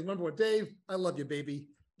say one thing. Number one, Dave, I love you, baby.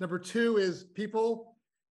 Number 2 is people,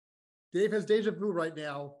 Dave has deja vu right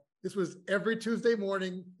now. This was every Tuesday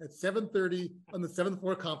morning at 7:30 on the 7th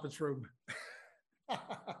floor conference room.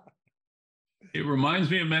 It reminds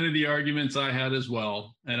me of many of the arguments I had as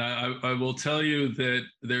well. And I will tell you that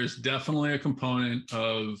there's definitely a component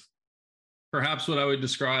of perhaps what I would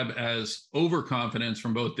describe as overconfidence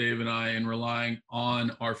from both Dave and I in relying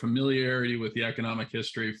on our familiarity with the economic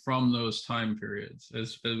history from those time periods.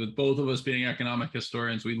 As with both of us being economic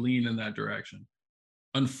historians, we lean in that direction.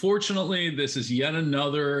 Unfortunately, this is yet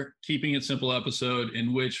another Keeping It Simple episode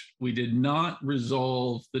in which we did not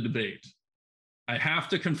resolve the debate. I have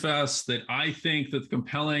to confess that I think that the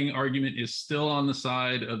compelling argument is still on the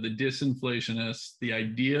side of the disinflationists. The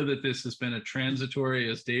idea that this has been a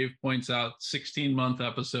transitory, as Dave points out, 16-month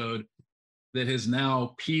episode that has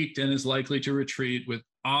now peaked and is likely to retreat with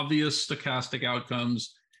obvious stochastic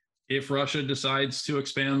outcomes. If Russia decides to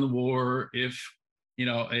expand the war, if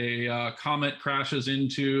a comet crashes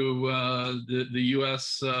into the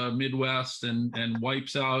U.S. Midwest and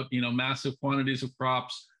wipes out massive quantities of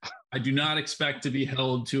crops, I do not expect to be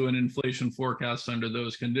held to an inflation forecast under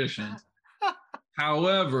those conditions.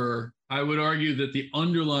 However, I would argue that the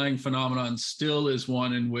underlying phenomenon still is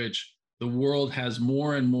one in which the world has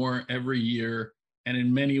more and more every year, and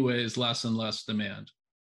in many ways, less and less demand.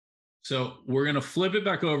 So we're going to flip it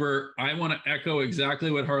back over. I want to echo exactly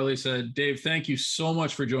what Harley said. Dave, thank you so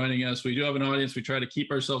much for joining us. We do have an audience. We try to keep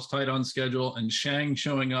ourselves tight on schedule, and Shang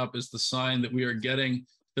showing up is the sign that we are getting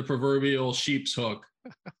the proverbial sheep's hook.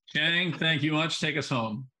 Shang, thank you much. Take us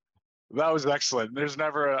home. That was excellent. There's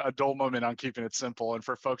never a dull moment on Keeping It Simple. And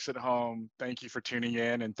for folks at home, thank you for tuning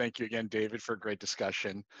in. And thank you again, David, for a great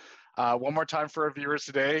discussion. One more time for our viewers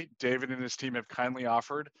today, David and his team have kindly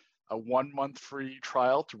offered a 1-month free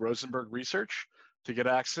trial to Rosenberg Research. To get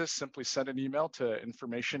access, simply send an email to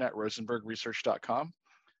information@rosenbergresearch.com.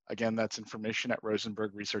 Again, that's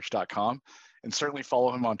information@rosenbergresearch.com. And certainly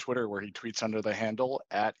follow him on Twitter, where he tweets under the handle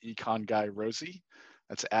 @EconGuyRosie.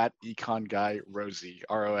 That's @EconGuyRosie,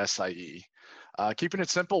 ROSIE. Keeping It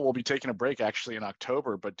Simple, we'll be taking a break actually in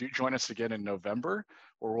October, but do join us again in November,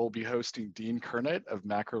 where we'll be hosting Dean Kernett of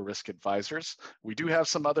Macro Risk Advisors. We do have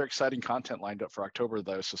some other exciting content lined up for October,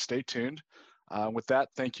 though, so stay tuned. With that,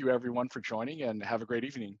 thank you everyone for joining, and have a great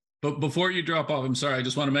evening. But before you drop off, I'm sorry, I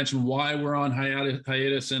just want to mention why we're on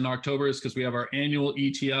hiatus in October is because we have our annual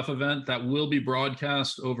ETF event that will be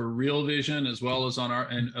broadcast over Real Vision, as well as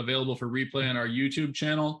and available for replay on our YouTube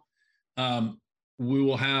channel. We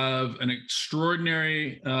will have an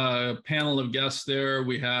extraordinary panel of guests there.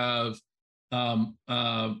 We have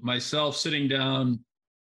myself sitting down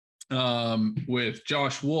with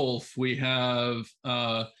Josh Wolf. We have,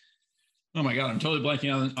 oh my God, I'm totally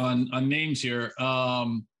blanking on names here.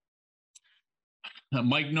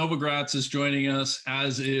 Mike Novogratz is joining us,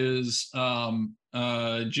 as is Jim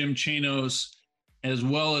Chanos, as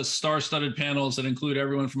well as star-studded panels that include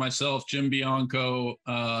everyone from myself, Jim Bianco,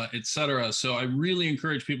 et cetera. So I really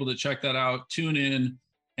encourage people to check that out, tune in,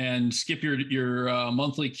 and skip your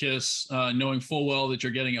monthly KISS, knowing full well that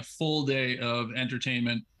you're getting a full day of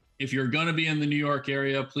entertainment. If you're going to be in the New York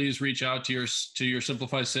area, please reach out to your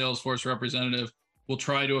Simplify Salesforce representative. We'll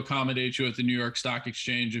try to accommodate you at the New York Stock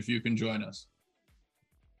Exchange if you can join us.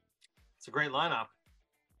 It's a great lineup.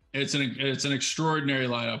 It's an extraordinary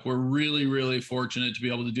lineup. We're really, really fortunate to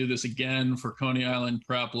be able to do this again for Coney Island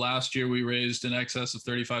Prep. Last year, we raised in excess of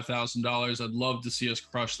 $35,000. I'd love to see us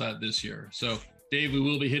crush that this year. So, Dave, we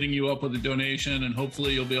will be hitting you up with a donation, and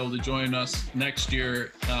hopefully you'll be able to join us next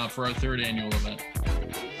year for our 3rd annual event.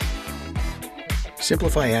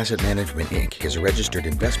 Simplify Asset Management, Inc. is a registered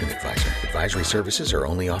investment advisor. Advisory services are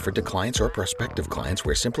only offered to clients or prospective clients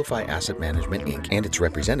where Simplify Asset Management, Inc. and its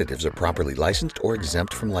representatives are properly licensed or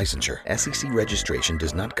exempt from licensure. SEC registration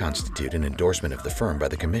does not constitute an endorsement of the firm by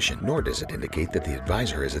the Commission, nor does it indicate that the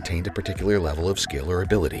advisor has attained a particular level of skill or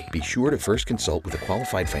ability. Be sure to first consult with a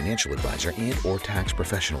qualified financial advisor and/or tax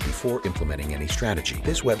professional before implementing any strategy.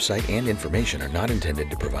 This website and information are not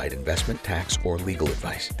intended to provide investment, tax, or legal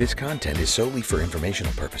advice. This content is solely for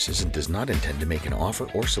informational purposes and does not intend to make an offer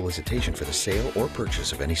or solicitation for the sale or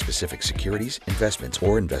purchase of any specific securities, investments,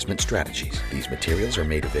 or investment strategies. These materials are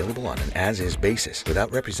made available on an as-is basis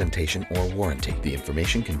without representation or warranty. The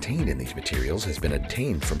information contained in these materials has been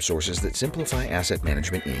obtained from sources that Simplify Asset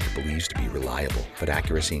Management, Inc. believes to be reliable, but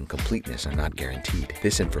accuracy and completeness are not guaranteed.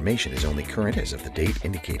 This information is only current as of the date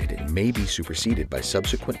indicated and may be superseded by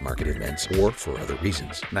subsequent market events or for other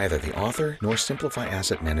reasons. Neither the author nor Simplify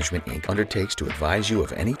Asset Management, Inc. undertakes to advise advise you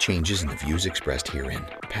of any changes in the views expressed herein.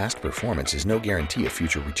 Past performance is no guarantee of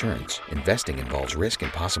future returns. Investing involves risk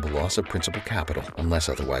and possible loss of principal capital. Unless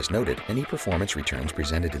otherwise noted, any performance returns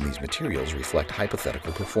presented in these materials reflect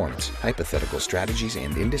hypothetical performance. Hypothetical strategies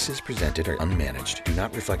and indices presented are unmanaged, do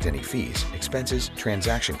not reflect any fees, expenses,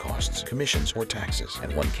 transaction costs, commissions, or taxes,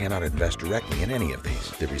 and one cannot invest directly in any of these.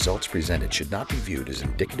 The results presented should not be viewed as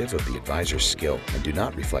indicative of the advisor's skill and do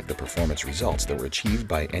not reflect the performance results that were achieved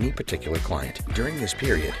by any particular client. During this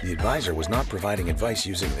period, the advisor was not providing advice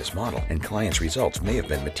using this model, and clients' results may have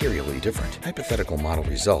been materially different. Hypothetical model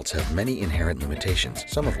results have many inherent limitations,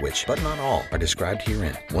 some of which, but not all, are described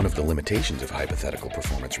herein. One of the limitations of hypothetical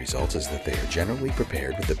performance results is that they are generally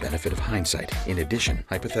prepared with the benefit of hindsight. In addition,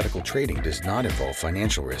 hypothetical trading does not involve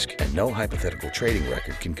financial risk, and no hypothetical trading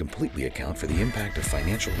record can completely account for the impact of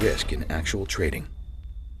financial risk in actual trading.